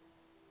very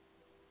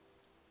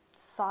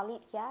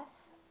solid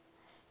yes.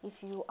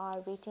 If you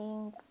are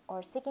waiting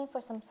or seeking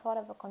for some sort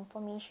of a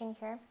confirmation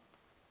here,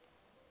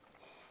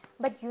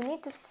 but you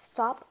need to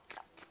stop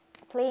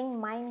playing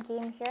mind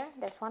game here.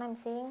 That's what I'm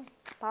saying.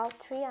 Pile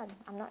 3,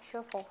 I'm not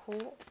sure for who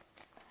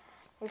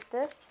is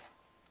this.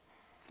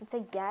 It's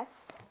a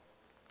yes.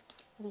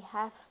 We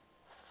have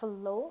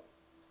flow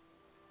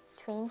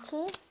 20,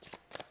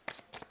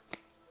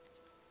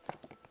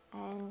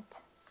 and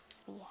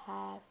we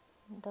have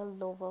the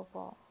lower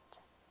world.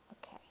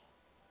 Okay.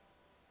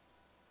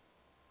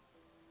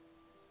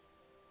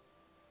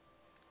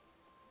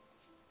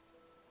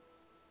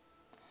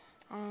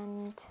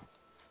 And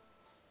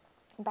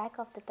back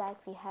of the deck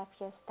we have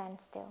here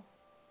standstill.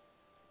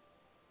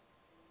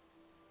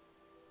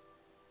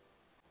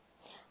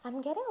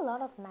 I'm getting a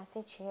lot of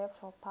message here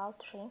for pile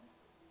 3.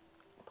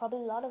 Probably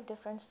a lot of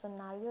different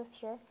scenarios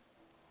here.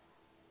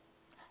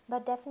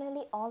 But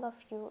definitely all of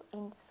you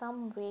in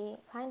some way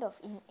kind of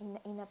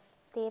in a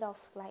state of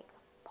like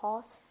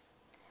pause,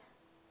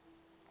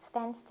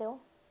 standstill.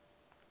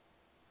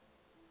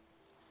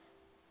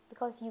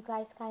 Because you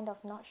guys kind of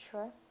not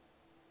sure.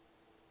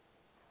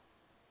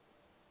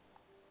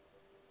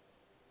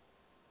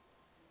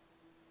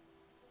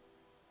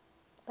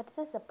 But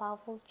this is a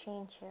powerful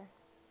change here.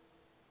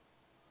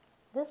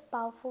 This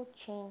powerful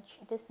change,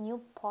 this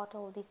new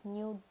portal, this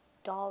new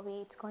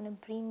doorway, it's going to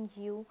bring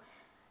you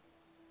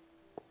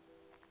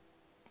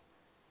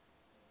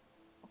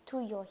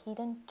to your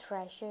hidden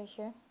treasure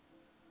here.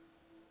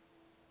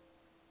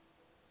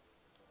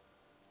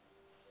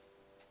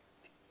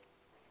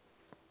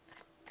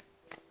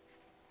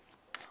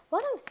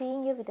 What I'm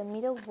seeing here with the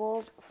middle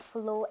world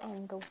flow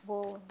and the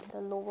world, the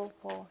lower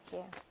world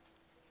here.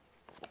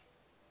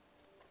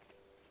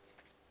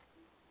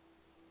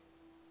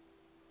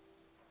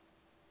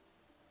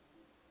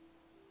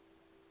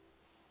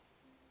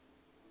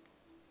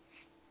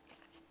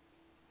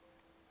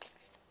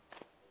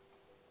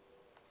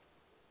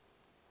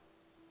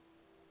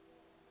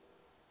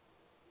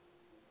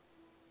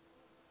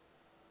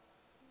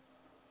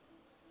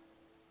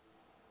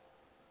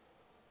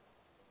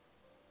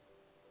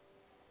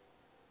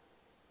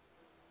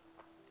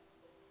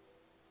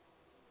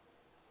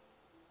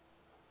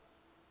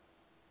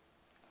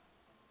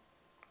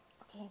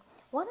 Okay,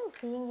 what I'm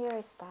seeing here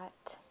is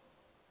that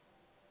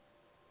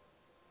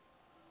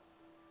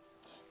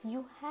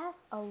you have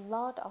a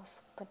lot of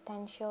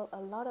potential, a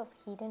lot of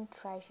hidden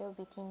treasure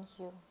within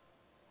you,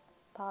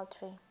 pile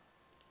 3.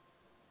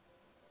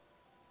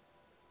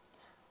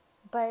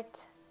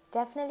 But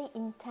definitely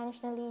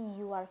intentionally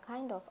you are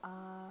kind of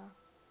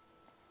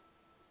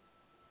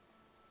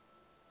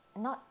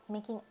not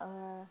making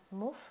a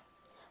move,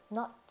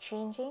 not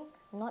changing,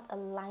 not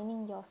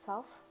aligning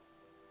yourself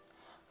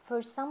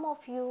For some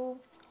of you,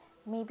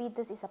 maybe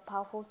this is a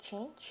powerful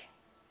change.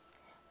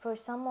 For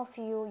some of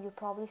you, you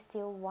probably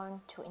still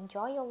want to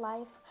enjoy your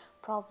life.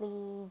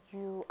 Probably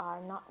you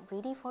are not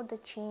ready for the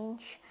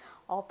change,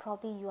 or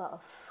probably you are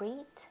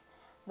afraid.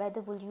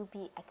 Whether will you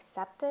be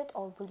accepted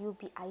or will you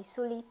be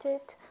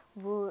isolated?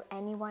 Will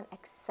anyone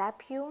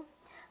accept you?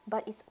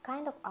 But it's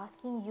kind of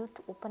asking you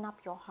to open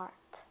up your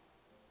heart.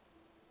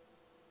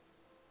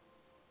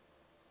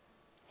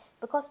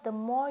 Because the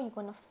more you're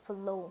going to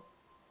flow,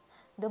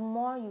 the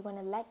more you're going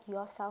to let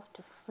yourself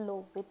to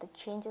flow with the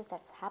changes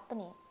that's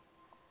happening,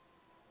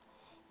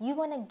 you're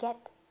going to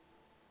get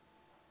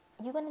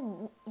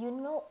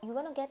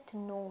to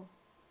know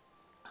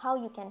how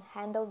you can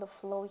handle the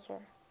flow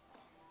here.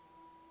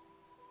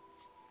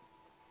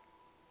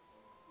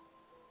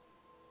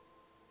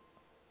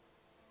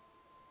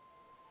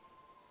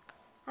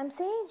 I'm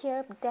saying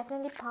here,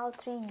 definitely pile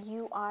 3,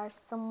 you are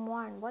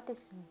someone, what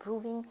is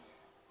brewing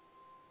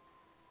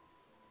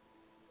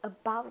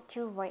about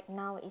you right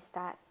now is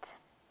that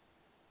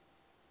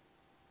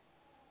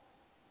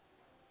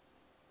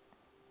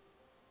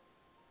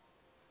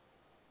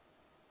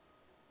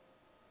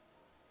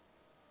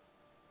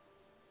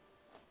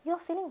you're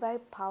feeling very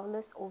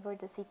powerless over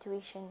the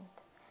situation,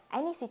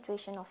 any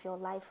situation of your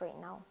life right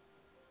now.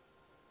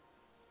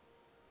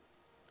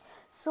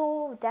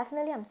 So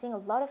definitely I'm seeing a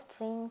lot of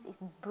things is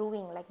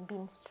brewing, like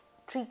being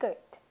triggered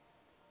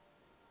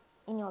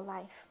in your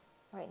life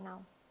right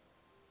now.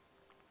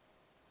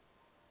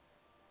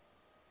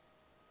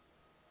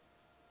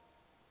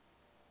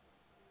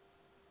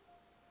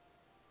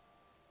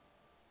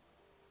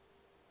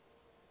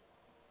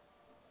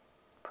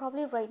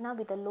 Probably right now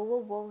with the lower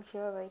world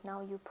here right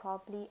now, you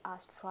probably are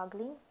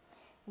struggling.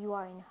 You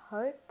are in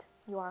hurt,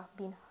 you are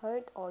being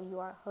hurt, or you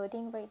are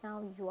hurting right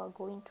now. You are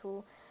going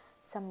through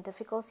some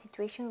difficult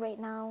situation right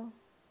now,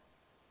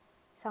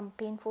 some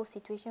painful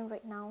situation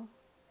right now.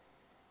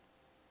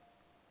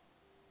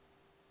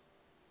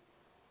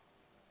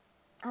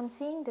 I'm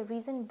saying the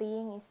reason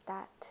being is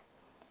that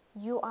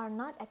you are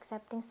not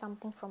accepting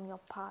something from your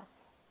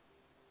past.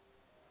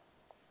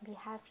 We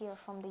have here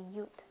from the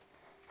youth,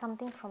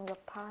 something from your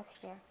past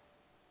here.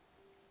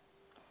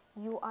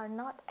 You are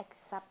not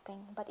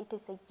accepting, but it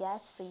is a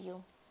yes for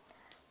you.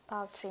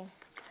 Pile 3.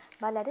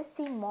 But let us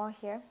see more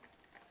here.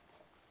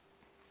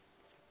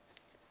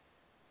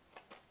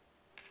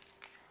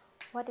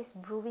 What is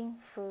brewing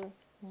for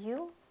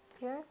you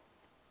here?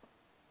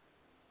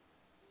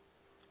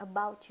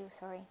 About you,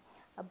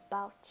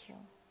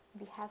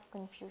 we have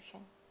confusion.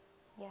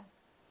 Yeah,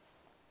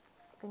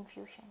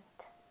 confusion.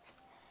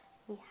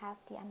 We have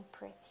the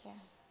Empress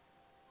here.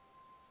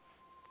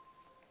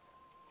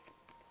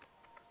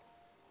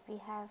 We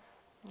have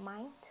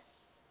mind.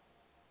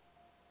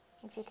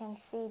 If you can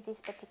see this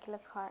particular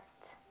card,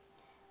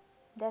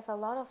 there's a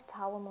lot of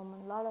tower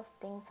moment, a lot of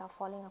things are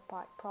falling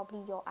apart.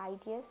 Probably your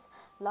ideas,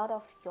 a lot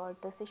of your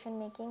decision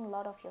making, a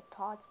lot of your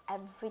thoughts,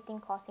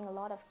 everything causing a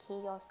lot of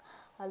chaos,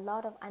 a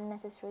lot of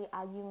unnecessary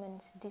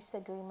arguments,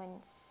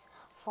 disagreements,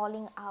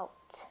 falling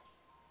out.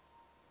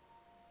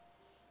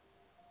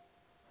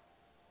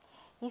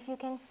 If you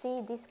can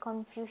see this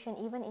confusion,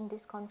 even in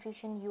this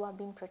confusion, you are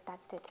being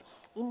protected.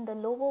 In the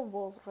lower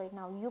world right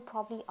now, you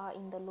probably are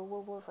in the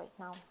lower world right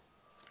now.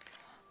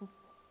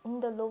 In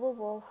the lower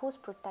world, who's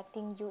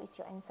protecting you is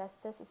your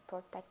ancestors is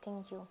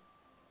protecting you.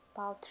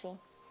 Pile 3.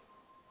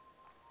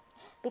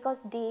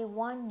 Because they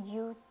want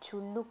you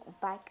to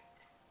look back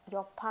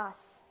your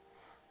past.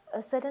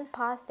 A certain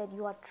past that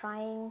you are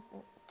trying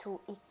to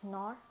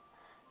ignore.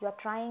 You are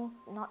trying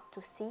not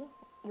to see.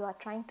 You are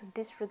trying to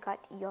disregard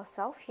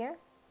yourself here.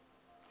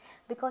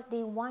 Because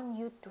they want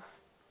you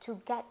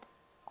to get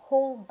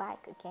whole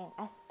back again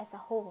as a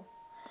whole.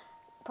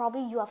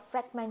 Probably you are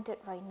fragmented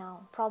right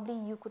now. Probably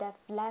you could have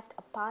left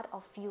a part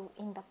of you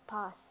in the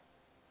past.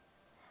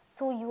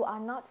 So you are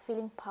not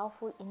feeling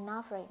powerful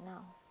enough right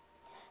now.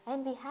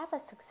 And we have a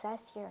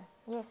success here.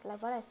 Yes,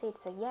 like what I said,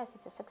 it's a yes,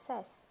 it's a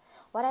success.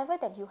 Whatever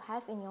that you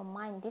have in your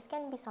mind, this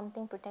can be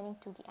something pertaining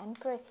to the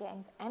Empress here.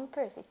 And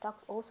Empress, it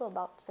talks also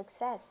about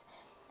success.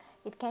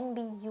 It can be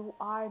you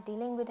are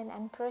dealing with an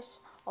Empress,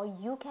 or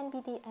you can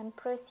be the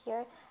Empress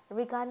here.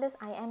 Regardless,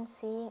 I am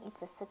saying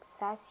it's a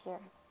success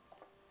here.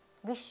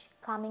 Wish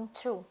coming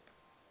true.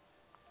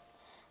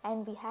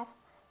 And we have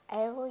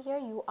arrow here.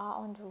 You are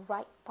on the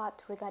right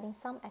path regarding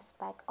some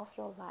aspect of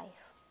your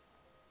life.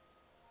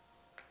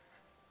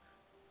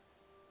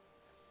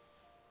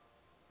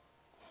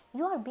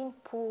 You are being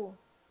pulled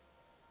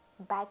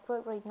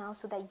backward right now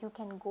so that you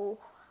can go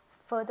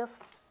further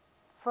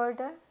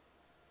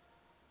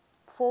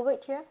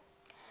forward here.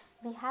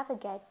 We have a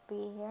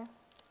gateway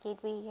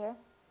here.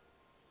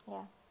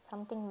 Yeah,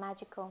 something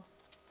magical.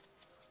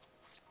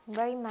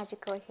 Very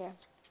magical here.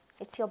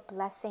 It's your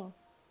blessing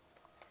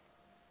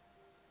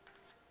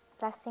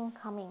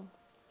coming.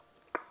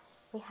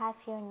 We have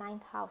here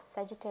 9th house,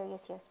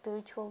 Sagittarius here,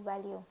 spiritual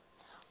value.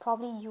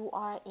 Probably you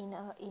are in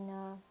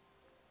a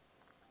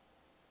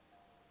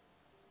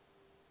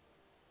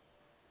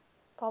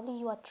probably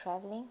you are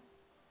traveling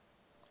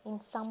in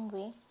some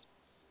way.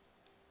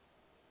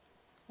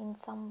 in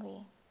some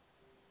way.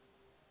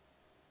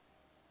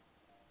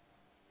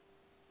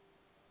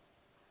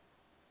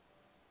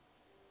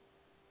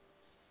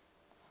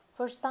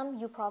 For some,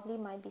 you probably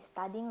might be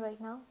studying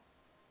right now.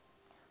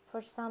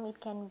 For some,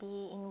 it can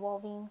be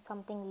involving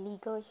something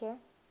legal here.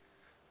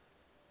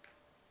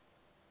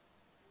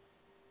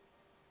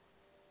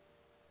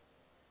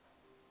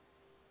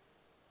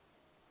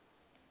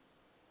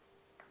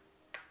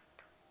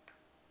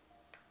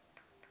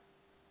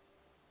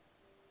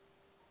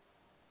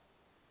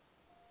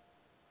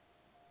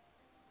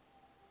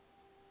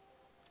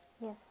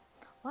 Yes,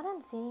 what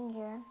I'm saying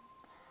here,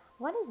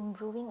 what is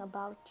brewing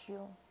about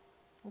you?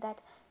 That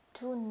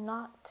do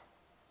not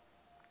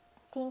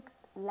think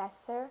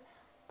lesser,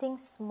 think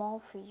small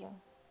for you.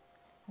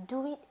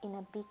 Do it in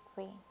a big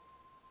way.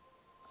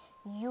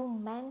 You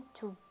meant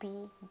to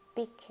be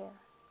big here.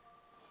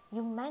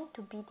 You meant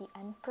to be the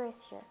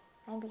empress here.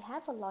 And we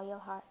have a loyal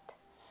heart.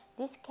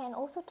 This can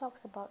also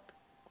talks about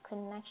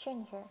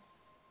connection here.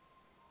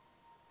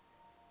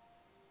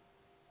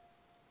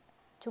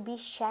 To be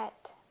shared.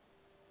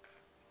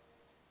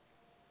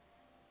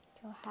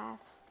 You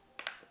have.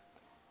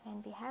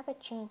 And we have a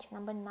change.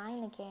 Number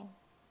 9 again.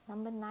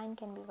 Number 9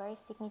 can be very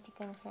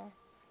significant here.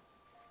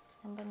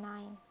 Number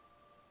 9.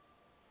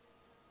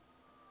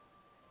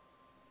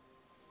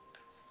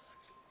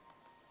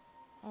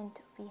 And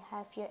we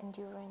have your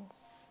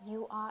endurance.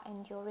 You are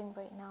enduring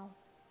right now.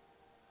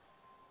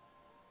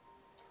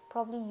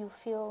 Probably you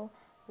feel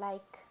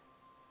like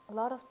a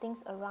lot of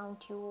things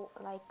around you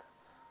like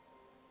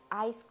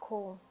ice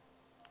cold.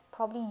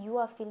 Probably you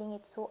are feeling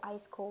it so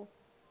ice cold.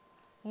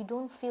 You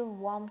don't feel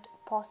warmed,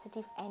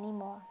 positive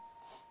anymore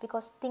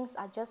because things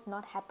are just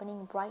not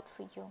happening right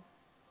for you.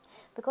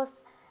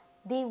 Because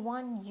they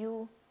want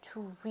you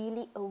to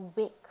really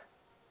awaken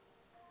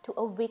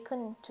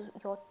to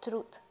your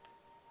truth.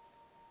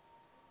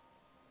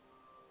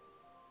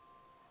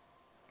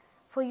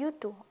 For you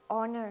to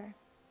honor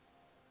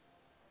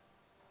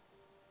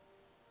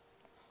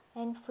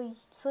and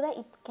so that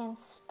it can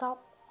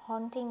stop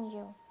haunting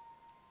you.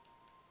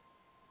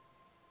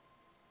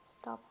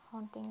 Stop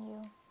haunting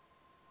you.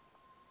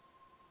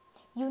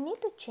 You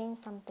need to change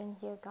something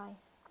here,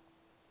 guys.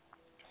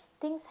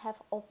 Things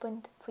have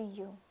opened for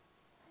you.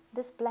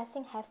 This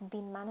blessing have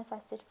been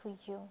manifested for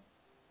you.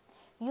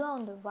 You are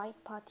on the right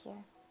path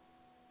here.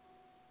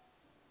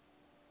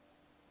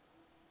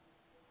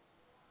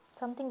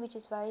 Something which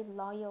is very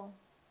loyal,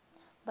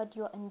 but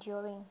you're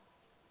enduring.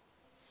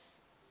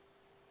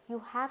 You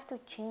have to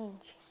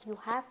change. You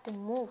have to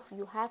move.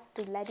 You have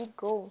to let it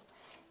go.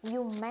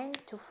 You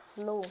meant to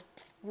flow.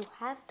 You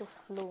have to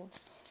flow.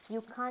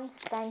 You can't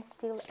stand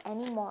still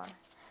anymore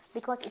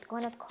because it's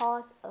going to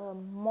cause a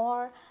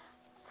more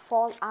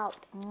fallout,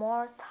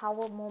 more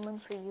tower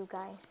moment for you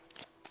guys.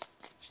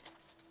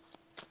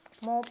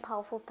 More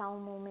powerful tower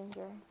moment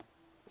here.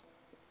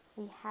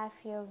 We have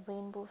here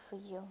rainbow for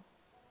you.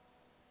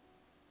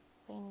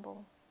 Rainbow.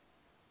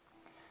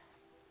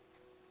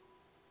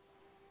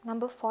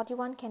 Number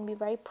 41 can be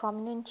very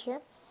prominent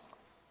here.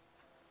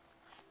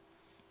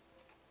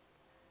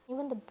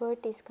 Even the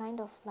bird is kind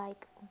of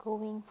like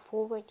going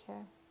forward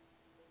here.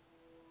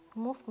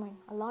 Movement,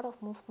 a lot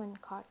of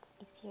movement cards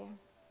is here.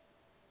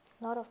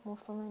 A lot of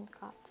movement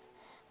cards.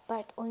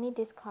 But only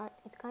this card,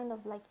 it's kind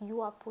of like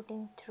you are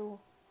putting through.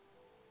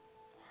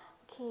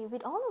 Okay,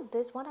 with all of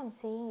this, what I'm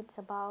saying, it's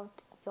about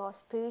your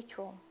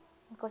spiritual.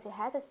 Because it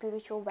has a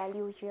spiritual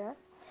value here.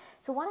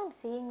 So what I'm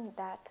saying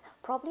that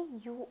probably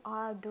you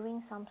are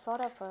doing some sort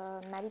of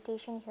a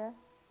meditation here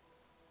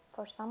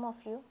for some of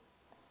you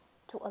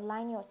to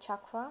align your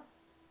chakra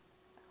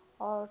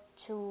or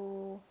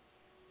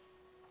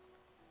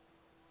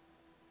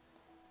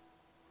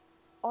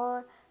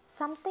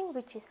something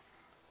which is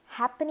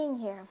happening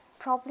here.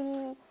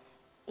 Probably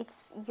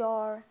it's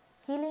your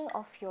healing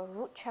of your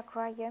root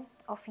chakra here,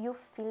 of you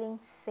feeling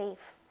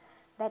safe,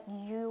 that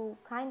you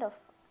kind of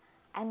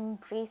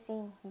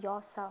embracing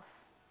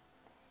yourself.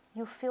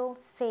 You feel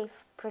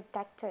safe,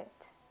 protected.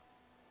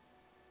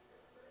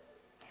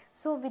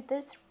 So with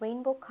this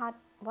rainbow card,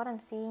 what I'm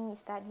seeing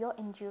is that your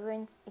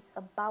endurance is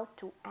about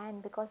to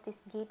end because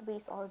this gateway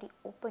is already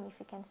open. If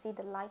you can see,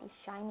 the light is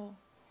shining.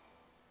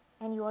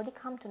 And you already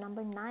come to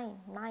number 9,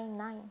 9,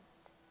 9.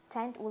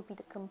 10th will be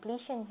the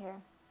completion here.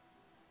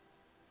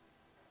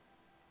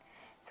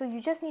 So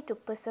you just need to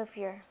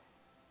persevere.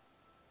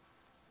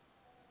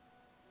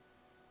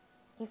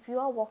 If you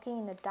are walking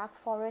in a dark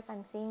forest,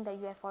 I'm saying that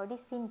you have already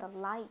seen the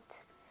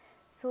light.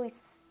 So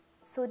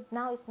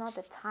now is not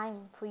the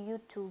time for you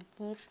to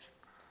give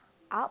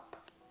up,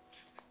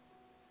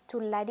 to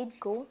let it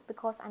go,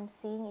 because I'm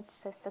seeing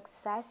it's a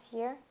success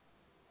here.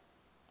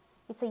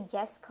 It's a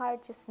yes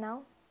card just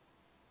now.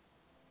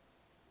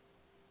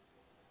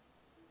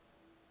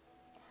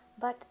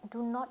 But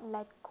do not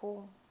let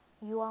go.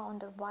 You are on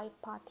the right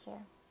path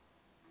here.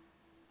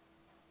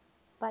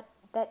 But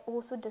that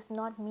also does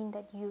not mean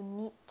that you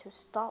need to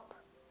stop.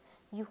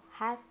 You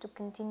have to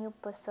continue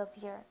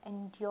persevere,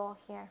 endure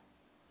here.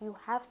 You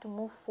have to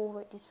move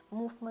forward. This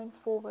movement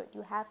forward.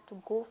 You have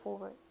to go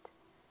forward.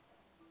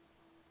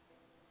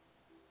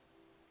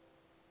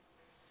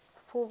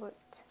 forward.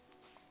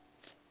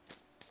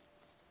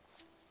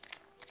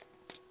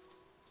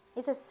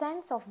 It's a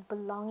sense of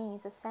belonging,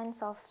 it's a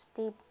sense of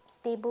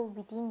stable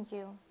within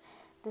you.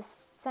 The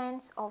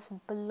sense of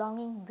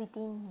belonging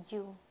within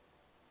you.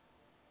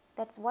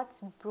 That's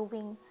what's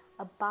brewing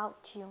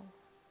about you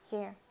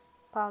here,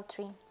 pile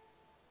 3.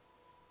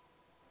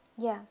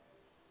 Yeah.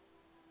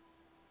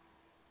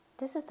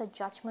 This is the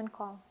judgment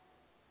call.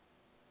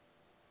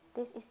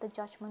 This is the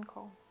judgment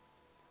call.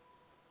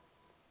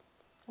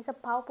 It's a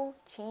powerful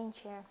change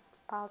here,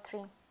 pile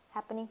 3,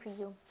 happening for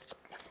you.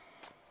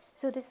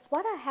 So this is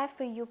what I have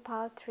for you,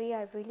 pile 3.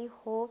 I really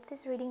hope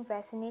this reading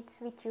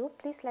resonates with you.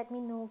 Please let me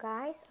know,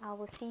 guys. I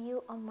will see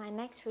you on my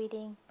next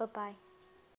reading. Bye-bye.